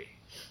for free.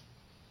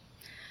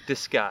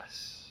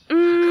 Discuss.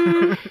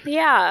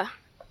 Yeah.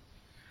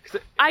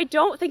 I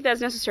don't think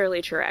that's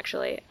necessarily true,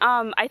 actually.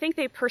 I think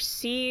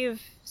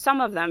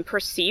some of them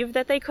perceive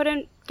that they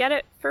couldn't get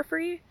it for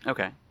free.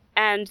 Okay.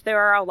 And there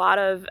are a lot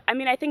of,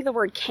 I think the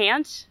word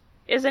can't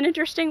is an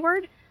interesting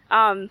word.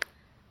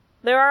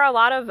 There are a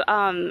lot of,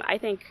 I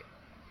think,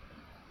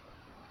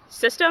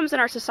 systems in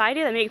our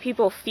society that make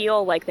people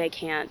feel like they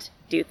can't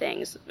do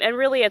things. And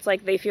really, it's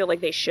like they feel like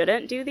they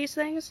shouldn't do these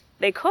things.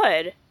 They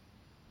could,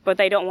 but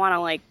they don't want to,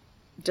 like,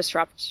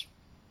 disrupt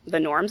the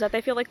norms that they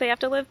feel like they have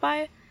to live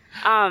by.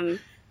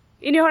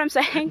 You know what I'm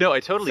saying? No, I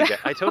totally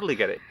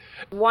get it.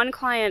 One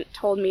client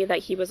told me that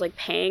he was, like,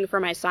 paying for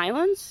my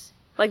silence.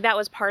 Like, that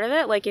was part of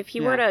it. Like, if he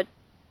were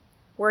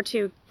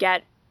to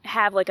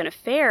have, like, an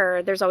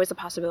affair, there's always a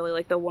possibility,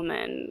 like, the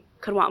woman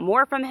could want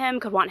more from him,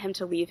 could want him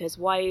to leave his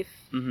wife.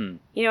 You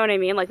know what I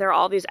mean? Like, there are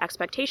all these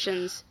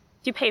expectations.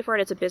 If you pay for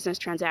it, it's a business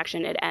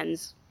transaction. It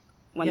ends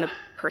when the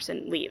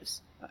person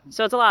leaves.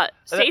 So it's a lot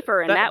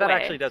safer in that way.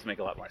 That actually does make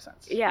a lot more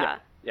sense. Yeah.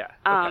 Yeah.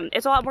 Okay.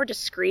 It's a lot more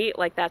discreet.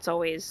 Like, that's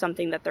always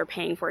something that they're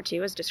paying for,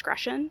 too, is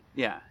discretion.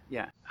 Yeah.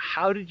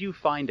 How did you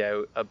find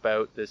out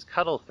about this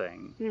cuddle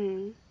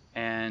thing?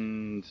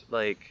 And,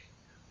 like,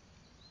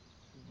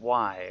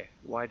 why?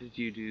 Why did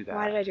you do that?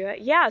 Why did I do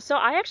it? Yeah, so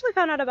I actually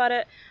found out about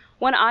it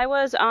when I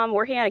was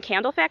working at a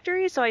candle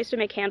factory. So I used to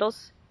make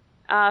candles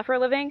for a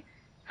living.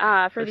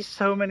 There's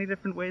so many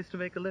different ways to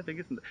make a living,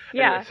 isn't there?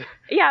 Yeah. Anyways.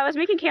 Yeah, I was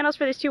making candles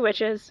for these 2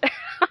 witches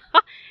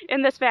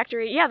in this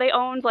factory. Yeah, they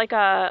owned like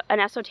an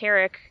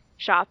esoteric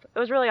shop. It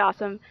was really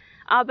awesome.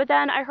 But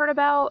then I heard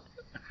about,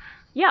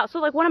 so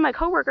like one of my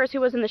coworkers who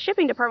was in the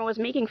shipping department was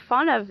making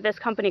fun of this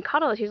company,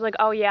 Cuddlist. He's like,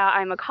 oh yeah,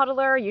 I'm a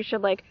cuddler. You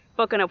should like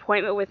book an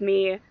appointment with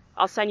me.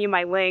 I'll send you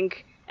my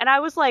link. And I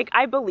was like,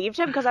 I believed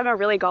him because I'm a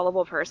really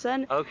gullible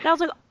person. Okay. And I was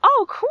like,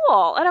 oh,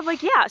 cool. And I'm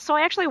like, yeah. So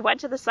I actually went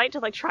to the site to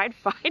like try and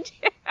find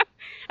him.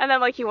 And then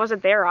like he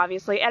wasn't there,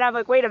 obviously. And I'm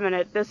like, wait a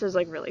minute, this is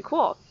like really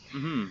cool.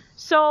 Mm-hmm.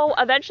 So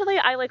eventually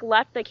I like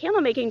left the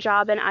candle making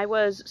job and I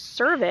was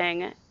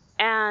serving.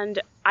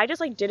 And I just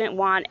like didn't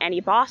want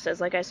any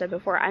bosses. Like I said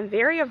before, I'm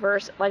very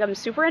averse. Like I'm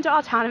super into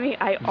autonomy.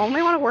 I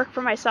only want to work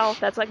for myself.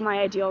 That's like my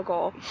ideal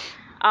goal.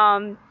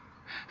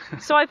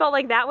 So I felt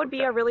like that would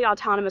be a really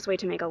autonomous way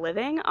to make a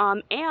living.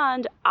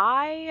 And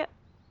I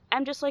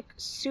am just like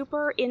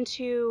super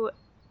into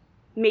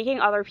making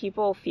other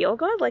people feel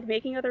good, like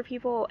making other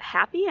people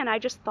happy. And I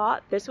just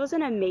thought this was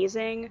an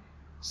amazing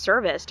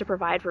service to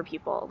provide for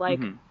people.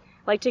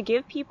 Like to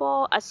give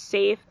people a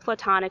safe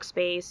platonic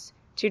space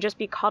to just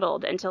be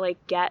cuddled and to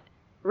like get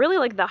really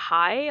like the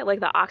high, like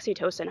the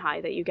oxytocin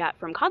high that you get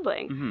from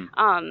cuddling.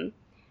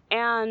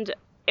 And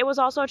it was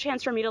also a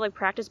chance for me to like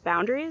practice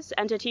boundaries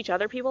and to teach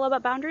other people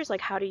about boundaries.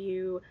 Like how do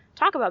you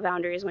talk about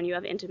boundaries when you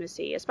have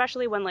intimacy,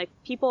 especially when like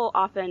people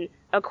often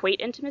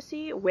equate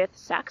intimacy with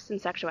sex and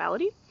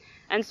sexuality.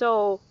 And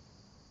so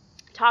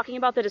talking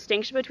about the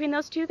distinction between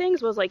those two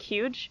things was like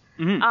huge.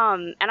 And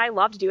I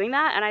loved doing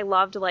that. And I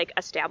loved like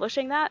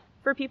establishing that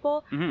for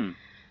people.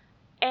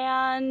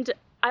 And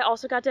I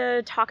also got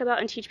to talk about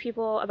and teach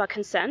people about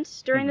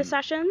consent during the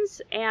sessions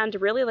and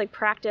really like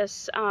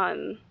practice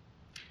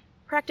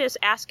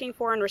asking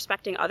for and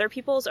respecting other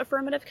people's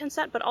affirmative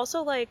consent, but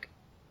also like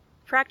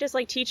practice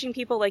like teaching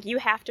people like you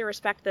have to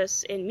respect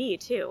this in me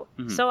too.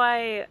 So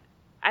I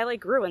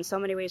like grew in so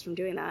many ways from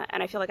doing that,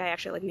 and I feel like I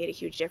actually like made a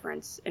huge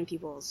difference in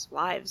people's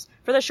lives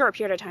for the short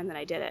period of time that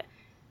I did it.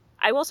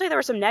 I will say there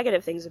were some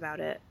negative things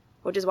about it,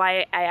 which is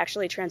why I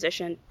actually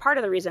transitioned. Part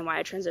of the reason why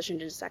I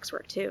transitioned into sex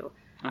work too.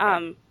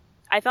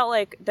 I felt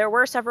like there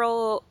were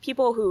several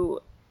people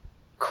who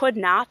could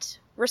not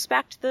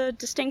respect the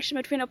distinction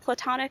between a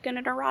platonic and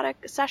an erotic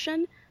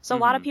session. So a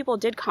lot of people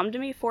did come to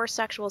me for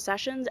sexual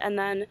sessions, and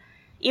then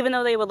even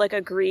though they would like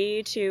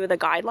agree to the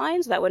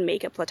guidelines that would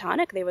make it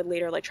platonic, they would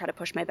later like try to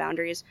push my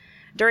boundaries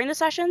during the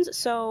sessions.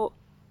 So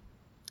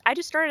I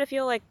just started to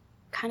feel like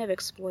kind of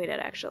exploited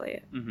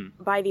actually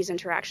by these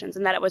interactions,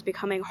 and that it was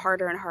becoming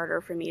harder and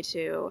harder for me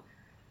to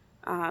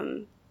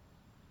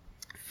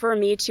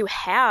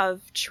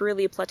have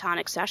truly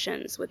platonic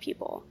sessions with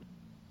people.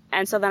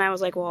 And so then I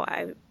was like, well,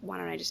 why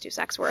don't I just do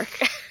sex work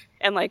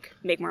and like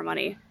make more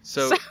money?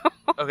 So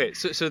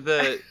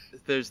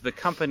there's the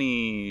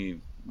company,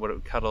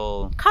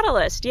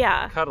 Cuddlist,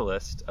 yeah.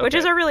 Cuddlist. Okay. Which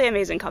is a really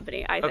amazing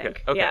company, I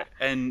think. Okay. Yeah.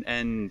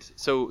 And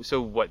so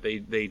what,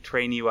 they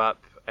train you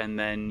up and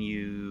then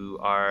you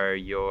are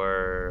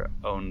your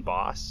own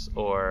boss,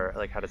 or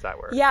like how does that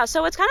work? Yeah,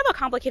 so it's kind of a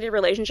complicated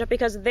relationship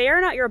because they're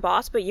not your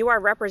boss, but you are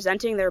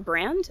representing their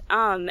brand.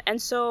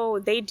 And so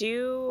they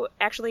do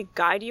actually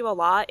guide you a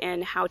lot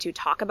in how to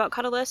talk about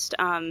Cuddlist,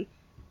 and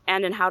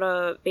in how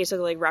to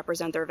basically like,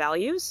 represent their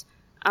values.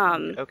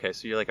 Okay,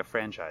 so you're like a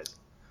franchise.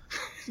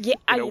 Yeah,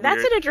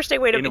 that's an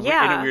interesting way to... in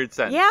a weird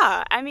sense.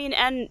 Yeah, I mean,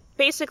 and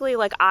basically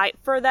like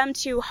for them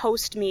to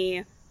host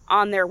me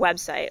on their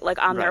website, like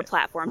on their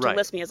platform, to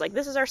list me as like,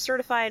 this is our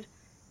certified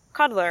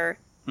cuddler,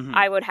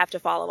 I would have to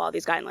follow all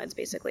these guidelines,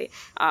 basically.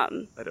 I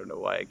don't know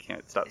why I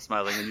can't stop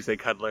smiling when you say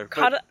cuddler.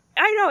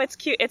 I know, it's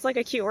cute. It's like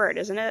a cute word,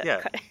 isn't it?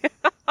 Yeah.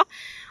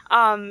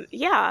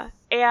 Yeah.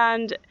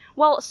 And,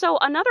 well, so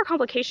another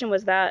complication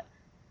was that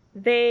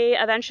they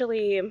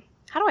eventually...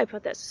 How do I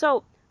put this?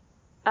 So,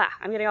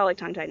 I'm getting all like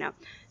tongue-tied now.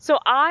 So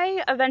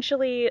I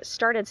eventually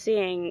started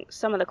seeing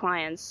some of the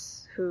clients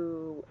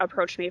who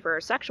approached me for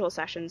sexual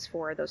sessions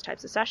for those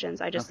types of sessions.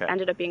 I just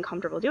ended up being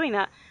comfortable doing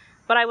that.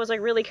 But I was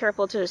like really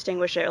careful to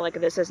distinguish it. Like,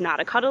 this is not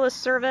a Cuddlist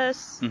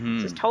service.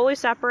 This is totally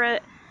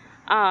separate.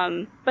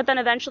 But then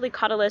eventually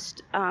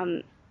Cuddlist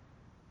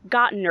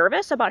got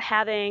nervous about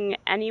having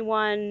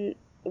anyone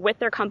with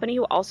their company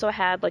who also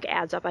had like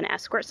ads up on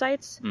escort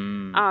sites.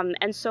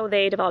 And so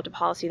they developed a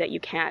policy that you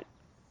can't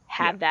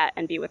have that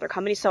and be with their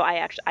company. So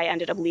I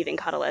ended up leaving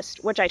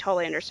Cuddlist, which I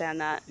totally understand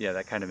that. Yeah,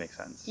 that kind of makes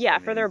sense. Yeah,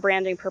 for their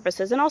branding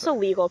purposes and also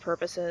legal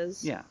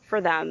purposes for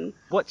them.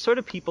 What sort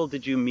of people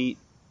did you meet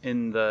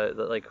in the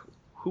like,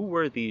 who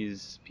were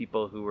these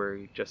people who were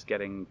just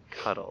getting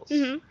cuddles?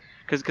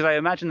 Because I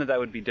imagine that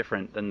would be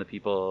different than the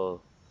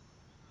people...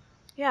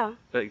 Yeah.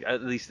 Like,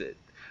 at least,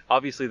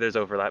 obviously there's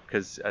overlap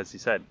because, as you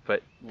said,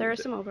 but... There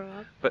is some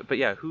overlap. But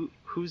yeah,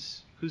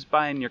 who's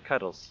buying your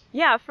cuddles?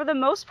 Yeah, for the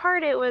most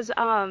part it was...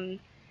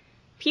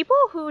 people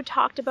who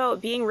talked about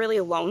being really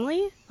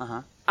lonely,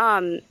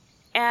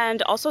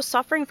 and also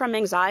suffering from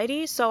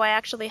anxiety. So I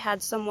actually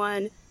had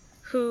someone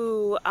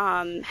who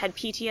had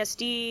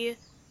PTSD,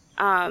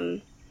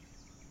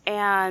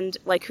 and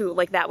like who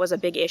like that was a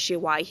big issue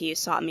why he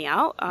sought me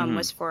out,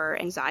 was for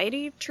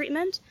anxiety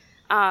treatment.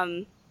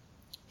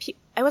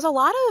 It was a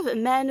lot of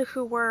men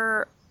who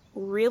were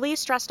really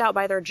stressed out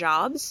by their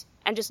jobs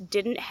and just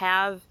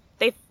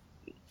they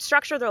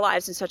structured their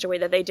lives in such a way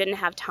that they didn't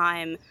have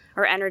time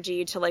or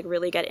energy to like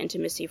really get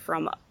intimacy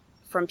from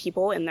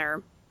people in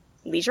their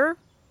leisure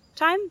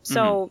time.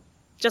 So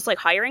just like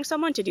hiring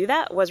someone to do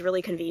that was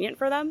really convenient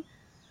for them.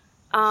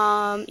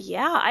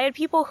 I had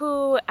people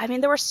who,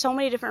 there were so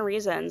many different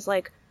reasons.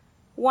 Like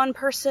one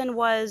person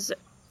was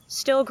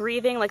still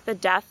grieving like the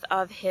death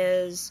of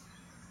his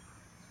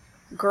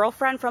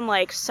girlfriend from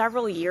like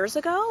several years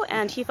ago,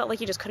 and he felt like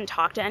he just couldn't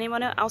talk to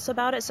anyone else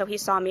about it, so he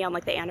saw me on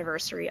like the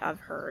anniversary of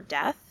her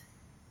death.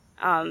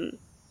 And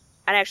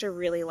I actually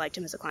really liked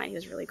him as a client. He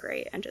was really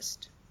great, and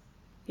just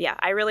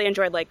I really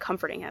enjoyed like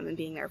comforting him and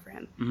being there for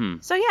him.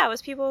 So it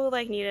was people who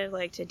like needed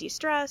like to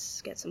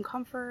de-stress, get some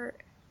comfort,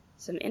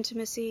 some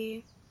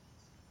intimacy.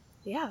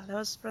 That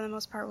was for the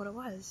most part what it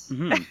was.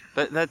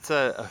 But that's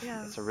a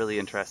really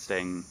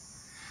interesting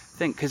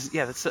thing, because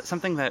that's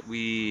something that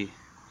we,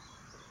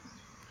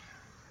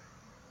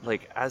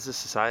 like, as a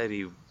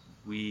society,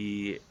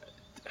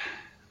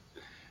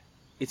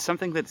 it's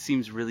something that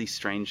seems really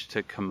strange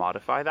to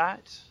commodify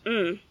that.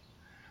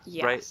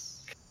 Yes. Right?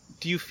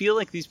 Do you feel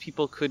like these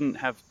people couldn't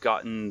have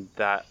gotten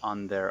that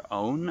on their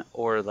own,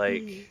 or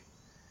like,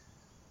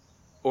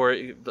 or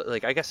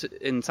like, I guess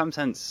in some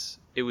sense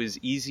it was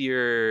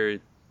easier,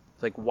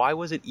 like, why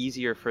was it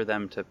easier for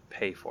them to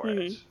pay for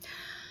it?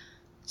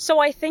 So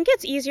I think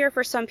it's easier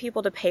for some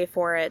people to pay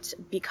for it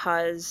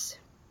because,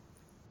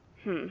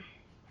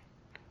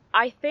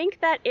 I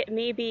think that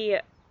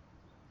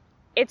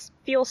it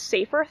feels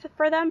safer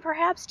for them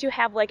perhaps to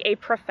have like a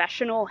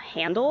professional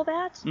handle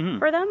that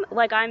for them.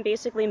 Like I'm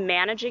basically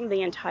managing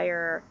the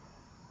entire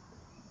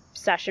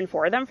session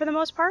for them for the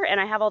most part,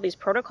 and I have all these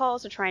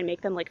protocols to try and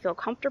make them like feel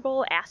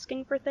comfortable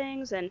asking for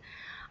things, and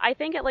I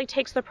think it like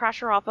takes the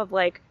pressure off of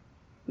like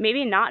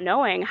maybe not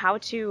knowing how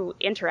to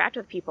interact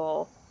with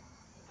people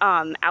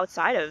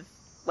outside of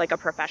like a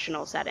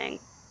professional setting.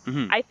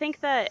 I think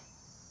that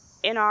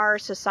in our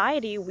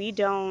society we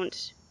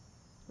don't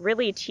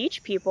really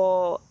teach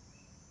people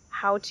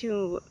how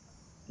to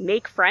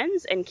make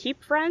friends and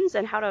keep friends,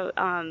 and how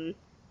to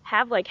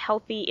have like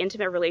healthy,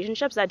 intimate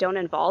relationships that don't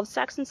involve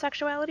sex and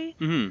sexuality.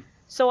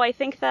 So I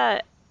think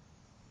that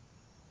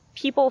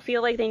people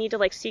feel like they need to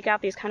like seek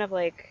out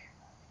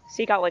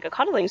like a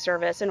cuddling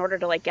service in order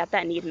to like get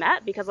that need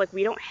met, because like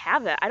we don't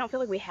have that. I don't feel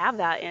like we have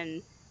that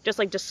in just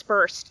like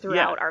dispersed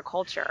throughout our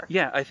culture.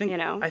 I think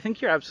I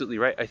think you're absolutely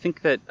right. I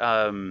think that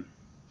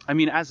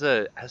as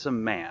a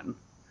man,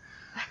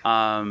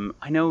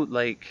 I know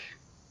like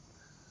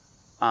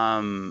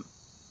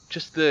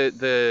just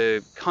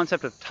the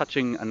concept of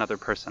touching another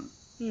person,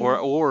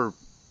 or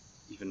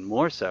even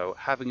more so,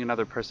 having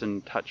another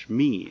person touch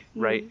me,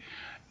 right,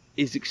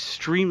 is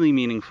extremely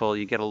meaningful.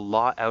 You get a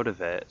lot out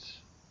of it.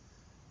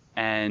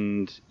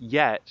 And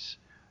yet,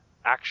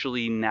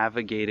 actually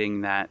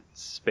navigating that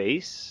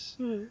space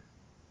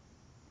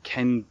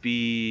can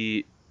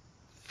be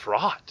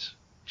fraught.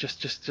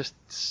 Just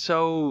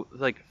so,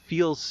 like,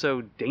 feels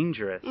so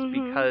dangerous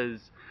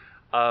because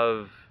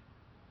of,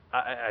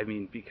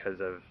 because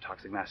of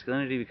toxic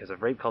masculinity, because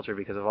of rape culture,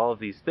 because of all of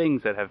these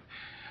things that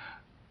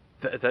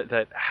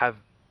have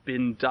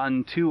been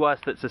done to us,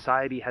 that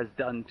society has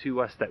done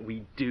to us, that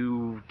we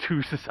do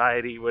to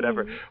society,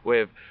 whatever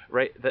way of,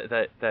 right,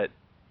 that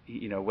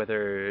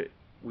whether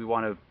we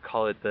want to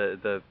call it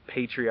the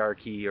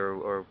patriarchy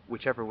or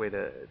whichever way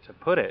to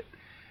put it,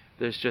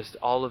 there's just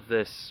all of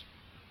this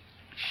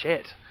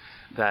shit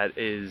that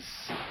is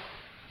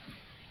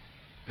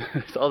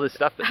there's all this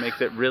stuff that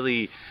makes it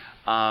really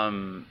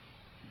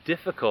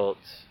difficult.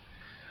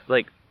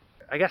 Like,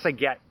 I guess I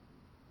get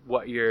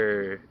what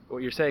you're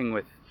saying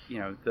with,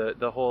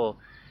 the whole,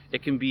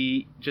 it can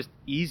be just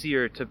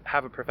easier to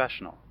have a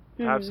professional,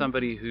 to have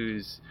somebody who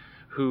is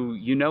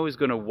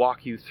going to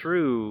walk you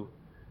through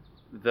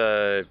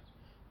the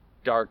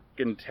dark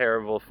and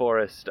terrible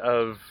forest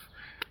of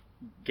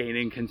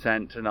gaining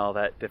consent and all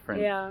that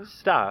different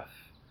stuff.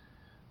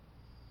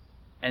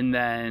 And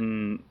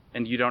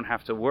you don't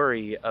have to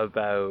worry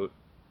about,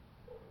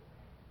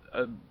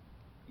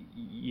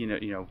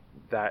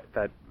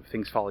 that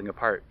things falling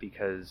apart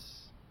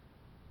because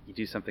you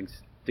do something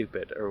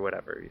stupid or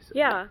whatever.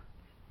 Yeah.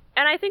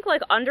 And I think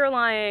like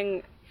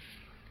underlying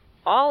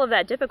all of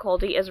that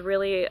difficulty is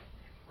really,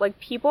 like,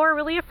 people are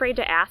really afraid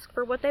to ask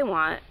for what they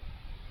want.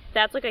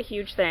 That's like a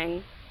huge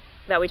thing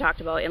that we talked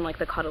about in like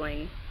the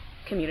cuddling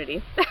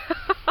community.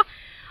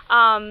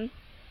 And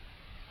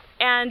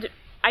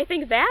I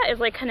think that is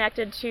like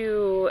connected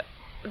to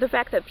the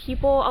fact that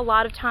people a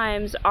lot of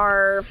times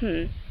are,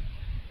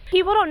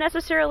 people don't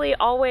necessarily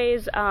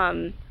always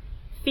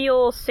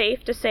feel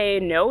safe to say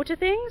no to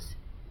things.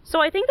 So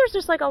I think there's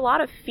just like a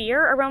lot of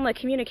fear around like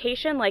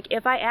communication. Like,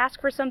 if I ask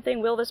for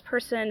something, will this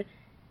person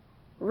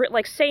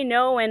like say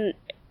no? And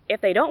if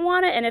they don't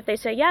want it, and if they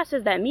say yes,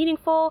 is that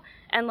meaningful?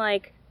 And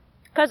like,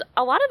 because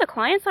a lot of the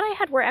clients that I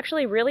had were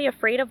actually really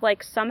afraid of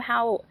like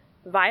somehow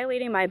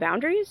violating my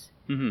boundaries.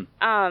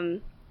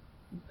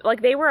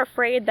 Like, they were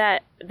afraid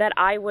that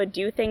I would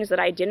do things that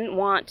I didn't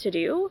want to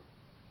do,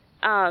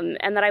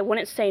 and that I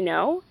wouldn't say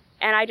no.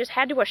 And I just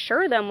had to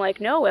assure them,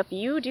 like, no, if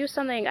you do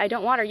something I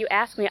don't want or you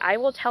ask me, I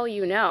will tell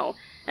you no.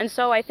 And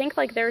so I think,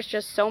 like, there's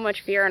just so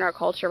much fear in our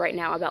culture right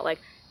now about, like,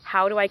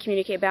 how do I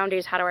communicate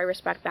boundaries? How do I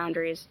respect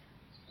boundaries?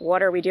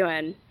 What are we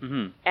doing?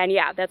 And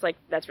yeah,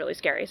 that's really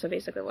scary. So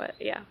basically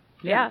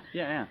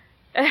Yeah.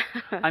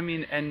 I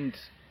mean, and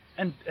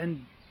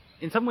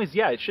in some ways,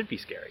 yeah, it should be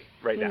scary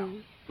right now.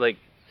 Like,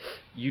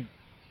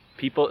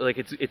 people, like,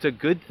 it's a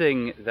good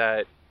thing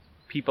that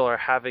people are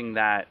having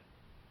that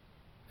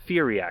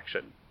fear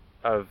reaction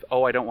of,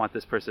 oh, I don't want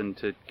this person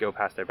to go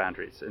past their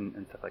boundaries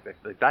and stuff like that.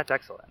 Like, that's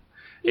excellent.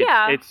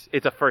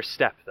 It's a first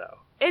step, though.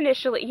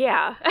 Initially,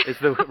 yeah. It's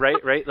the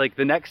right. Like,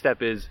 the next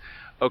step is,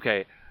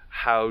 okay,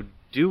 how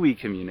do we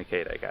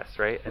communicate? I guess,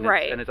 right? And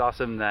it's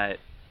awesome that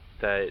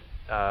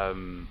I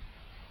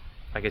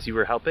guess you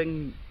were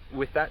helping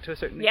with that to a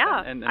certain extent.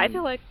 Yeah, and I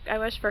feel like I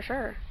was, for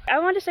sure. I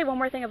wanted to say one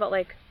more thing about,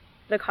 like,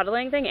 the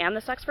cuddling thing and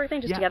the sex work thing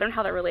just together, and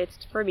how that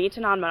relates for me to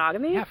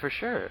non-monogamy. Yeah, for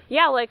sure.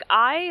 Yeah, like,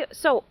 I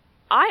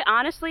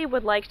honestly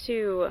would like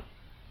to...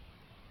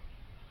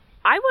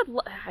 I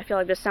feel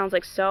like this sounds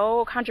like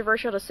so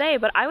controversial to say,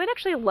 but I would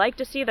actually like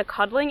to see the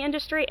cuddling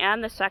industry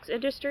and the sex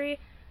industry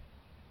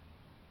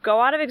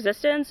go out of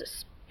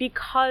existence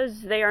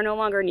because they are no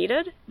longer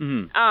needed.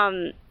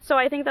 So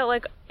I think that,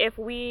 like, if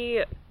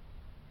we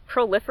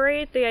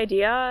proliferate the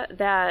idea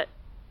that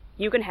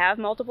you can have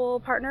multiple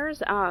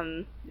partners,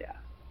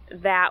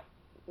 that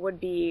would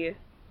be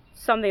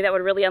something that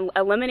would really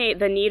eliminate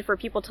the need for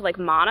people to, like,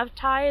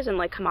 monetize and,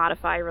 like,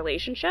 commodify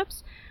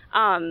relationships.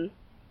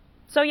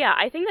 So yeah,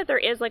 I think that there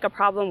is, like, a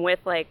problem with,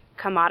 like,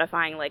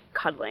 commodifying, like,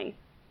 cuddling.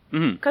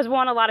 Because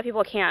one, a lot of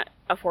people can't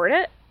afford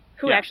it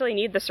who actually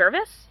need the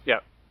service.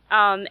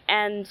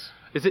 And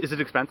is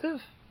it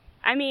expensive?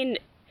 I mean,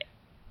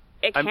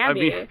 it can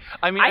be.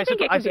 I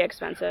think it can be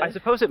expensive. I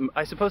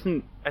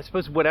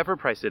suppose whatever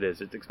price it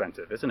is, it's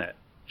expensive, isn't it?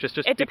 Just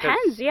it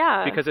depends,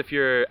 yeah. Because if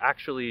you're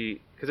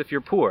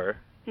poor,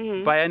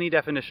 by any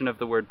definition of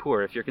the word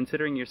poor, if you're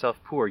considering yourself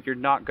poor, you're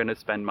not going to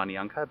spend money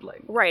on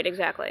cuddling. Right,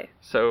 exactly.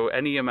 So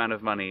any amount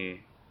of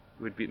money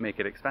would make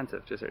it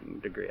expensive to a certain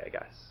degree, I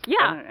guess.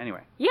 Yeah.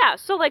 Anyway. Yeah,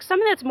 so, like,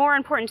 something that's more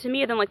important to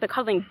me than, like, the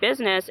cuddling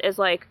business is,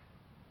 like,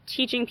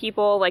 teaching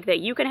people, like, that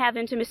you can have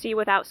intimacy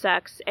without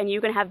sex, and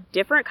you can have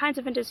different kinds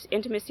of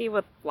intimacy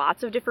with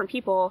lots of different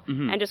people,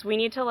 and just, we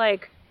need to,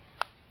 like,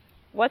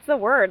 what's the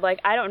word? Like,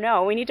 I don't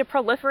know. We need to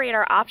proliferate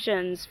our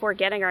options for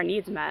getting our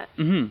needs met.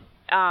 And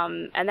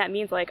that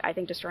means, like, I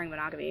think destroying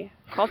monogamy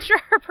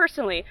culture,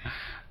 personally.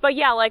 But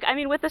yeah, like, I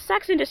mean, with the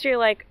sex industry,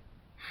 like,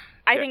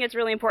 I think it's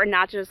really important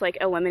not to just, like,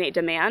 eliminate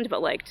demand,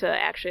 but, like, to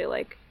actually,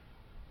 like,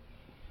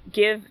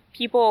 give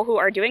people who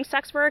are doing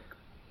sex work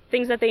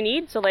things that they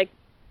need. So, like,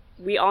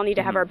 we all need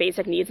to have our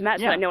basic needs met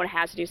so that no one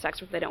has to do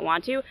sex work if they don't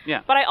want to.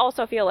 But I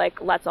also feel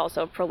like let's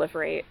also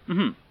proliferate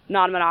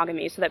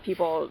non-monogamy so that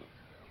people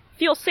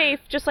feel safe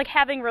just, like,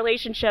 having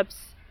relationships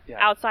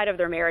outside of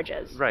their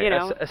marriages. Right. You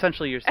know?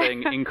 Essentially, you're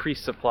saying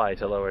increase supply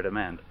to lower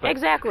demand. But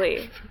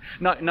exactly.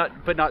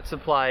 Not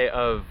supply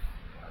of...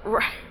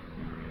 Right.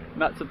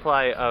 Not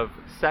supply of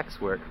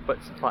sex work,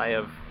 but supply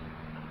of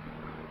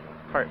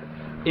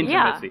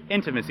intimacy. Yeah.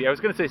 Intimacy. I was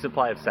going to say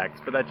supply of sex,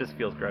 but that just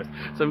feels gross.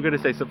 So I'm going to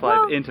say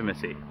supply of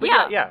intimacy. But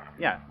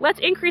yeah. Let's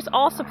increase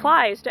all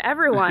supplies to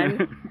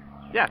everyone.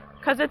 Yeah.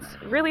 Because it's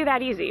really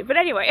that easy. But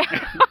anyway.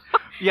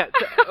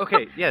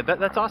 Okay. Yeah,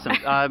 that's awesome.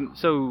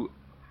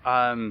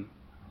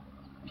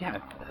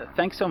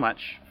 Thanks so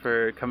much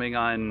for coming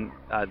on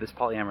This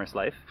Polyamorous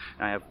Life.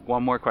 And I have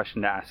one more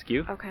question to ask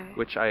you. Okay.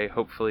 Which I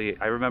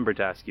remembered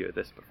to ask you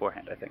this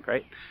beforehand, I think,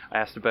 right? I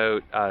asked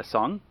about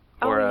song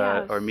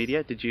or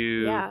media. Did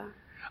you... Yeah.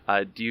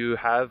 Do you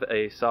have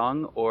a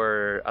song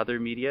or other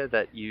media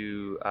that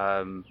you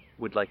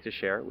would like to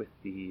share with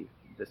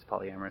This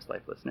Polyamorous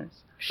Life listeners?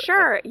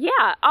 Sure,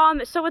 yeah.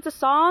 So it's a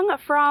song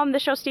from the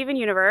show Steven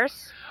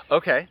Universe.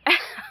 Okay.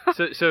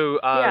 So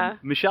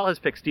Michelle has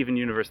picked Steven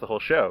Universe the whole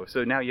show,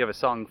 so now you have a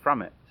song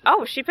from it.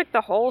 Oh, she picked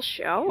the whole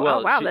show? Well,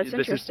 oh, wow, that's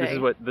interesting. This is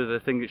what the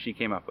thing that she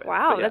came up with.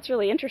 Wow, that's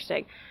really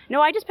interesting.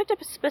 No, I just picked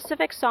up a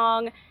specific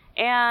song,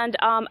 and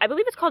I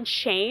believe it's called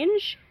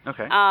Change.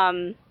 Okay.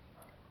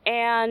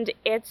 And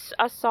it's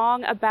a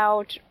song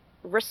about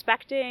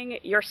respecting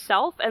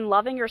yourself and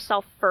loving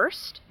yourself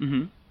first.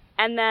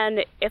 And then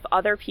if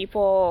other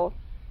people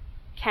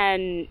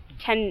can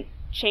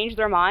change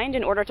their mind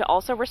in order to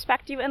also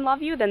respect you and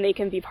love you, then they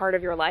can be part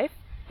of your life.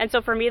 And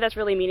so for me, that's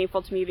really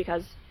meaningful to me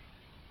because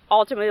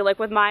ultimately, like,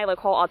 with my, like,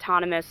 whole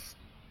autonomous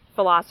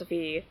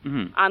philosophy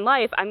on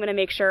life, I'm going to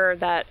make sure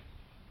that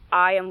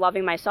I am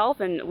loving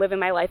myself and living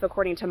my life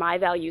according to my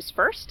values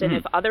first. And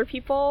if other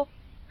people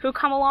who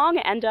come along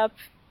end up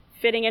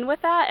fitting in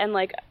with that and,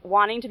 like,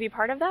 wanting to be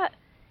part of that,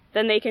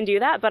 then they can do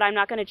that. But I'm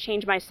not going to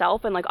change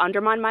myself and, like,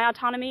 undermine my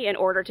autonomy in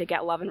order to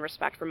get love and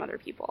respect from other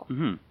people.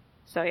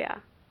 So yeah,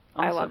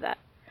 awesome. I love that.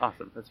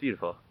 Awesome. That's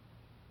beautiful.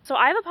 So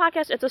I have a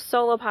podcast. It's a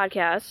solo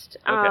podcast.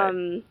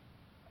 Okay.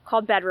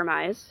 called Bedroom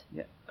Eyes.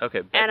 Yeah.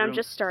 Okay. And I'm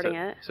just starting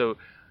it. So,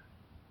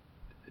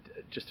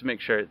 just to make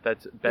sure,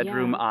 that's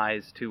Bedroom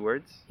Eyes, 2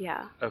 words?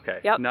 Yeah. Okay.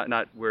 Yep.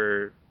 Not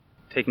we're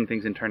taking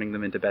things and turning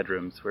them into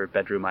bedrooms. We're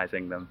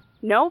bedroomizing them.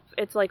 Nope.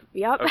 It's like,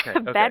 Okay.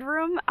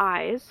 Bedroom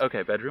Eyes.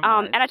 Okay, Bedroom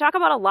Eyes. And I talk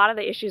about a lot of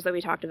the issues that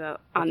we talked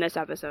about on this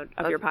episode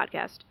of your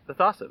podcast.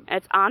 That's awesome.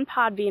 It's on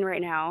Podbean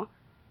right now.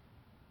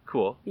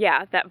 Cool.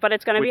 Yeah, but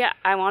it's going to be,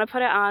 I want to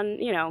put it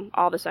on,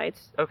 all the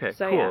sites. Okay,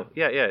 so, cool.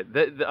 Yeah.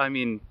 I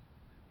mean,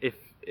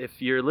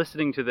 if you're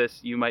listening to this,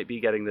 you might be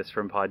getting this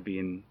from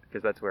Podbean,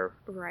 because that's where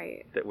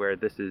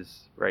this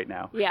is right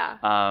now. Yeah.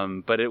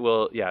 But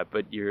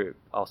you're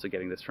also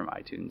getting this from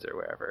iTunes or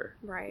wherever.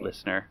 Right.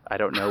 Listener, I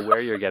don't know where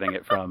you're getting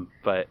it from,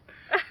 but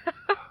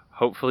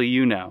hopefully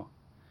you know.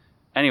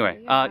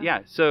 Anyway,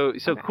 so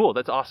okay. Cool.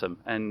 That's awesome.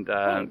 And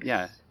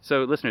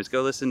so listeners,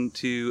 go listen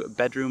to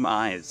Bedroom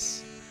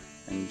Eyes,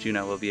 and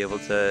Juno will be able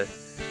to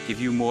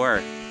give you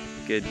more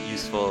good,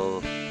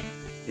 useful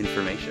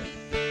information.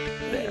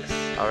 Thanks.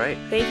 All right.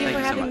 Thank you for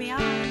having me on.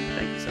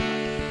 Thank you so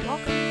much.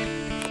 Welcome.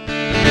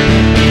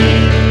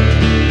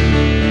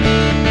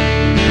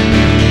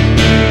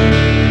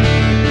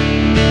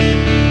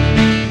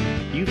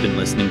 You've been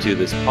listening to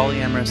This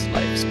Polyamorous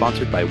Life,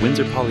 sponsored by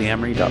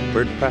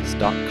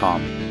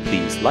windsorpolyamory.wordpress.com.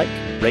 Please like,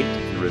 rate,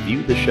 and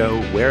review the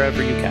show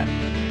wherever you can.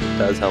 It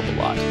does help a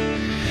lot.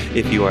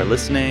 If you are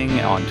listening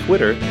on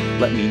Twitter,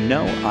 let me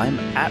know. I'm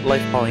at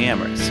Life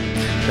Polyamorous.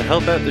 To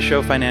help out the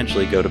show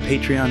financially, go to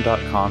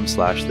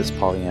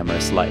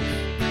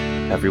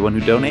patreon.com/thispolyamouslife. Everyone who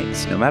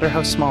donates, no matter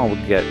how small,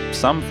 will get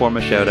some form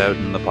of shout out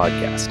in the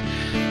podcast.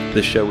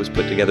 This show was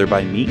put together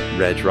by me,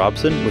 Reg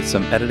Robson, with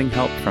some editing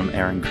help from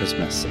Aaron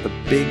Christmas. A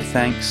big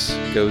thanks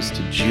goes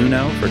to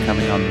Juno for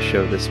coming on the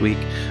show this week.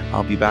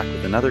 I'll be back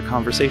with another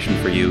conversation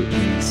for you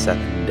in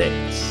 7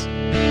 days.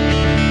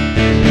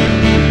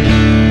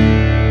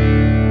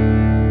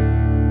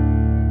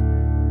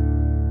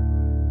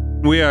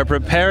 We are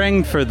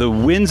preparing for the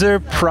Windsor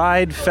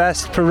Pride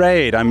Fest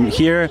Parade. I'm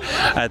here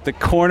at the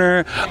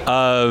corner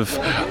of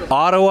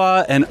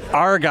Ottawa and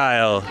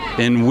Argyle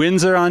in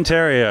Windsor,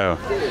 Ontario.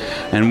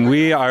 And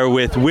we are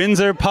with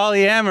Windsor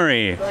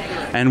Polyamory.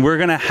 And we're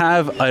going to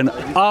have an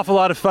awful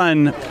lot of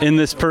fun in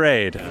this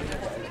parade.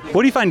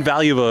 What do you find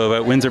valuable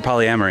about Windsor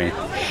Polyamory?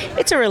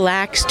 It's a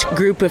relaxed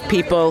group of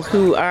people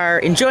who are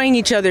enjoying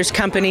each other's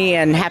company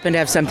and happen to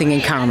have something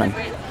in common.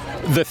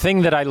 The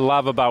thing that I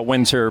love about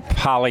Windsor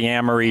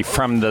Polyamory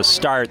from the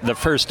start, the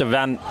first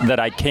event that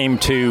I came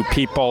to,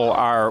 people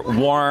are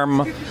warm,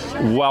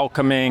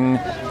 welcoming,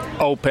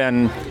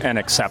 open, and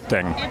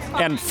accepting,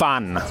 and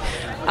fun.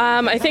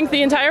 I think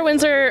the entire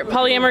Windsor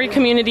polyamory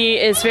community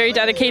is very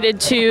dedicated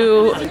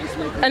to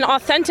an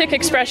authentic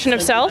expression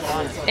of self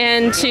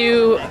and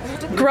to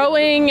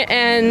growing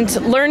and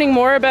learning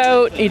more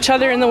about each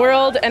other in the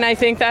world, and I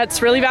think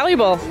that's really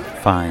valuable.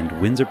 Find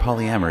Windsor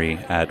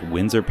Polyamory at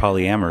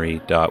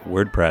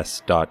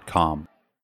windsorpolyamory.wordpress.com.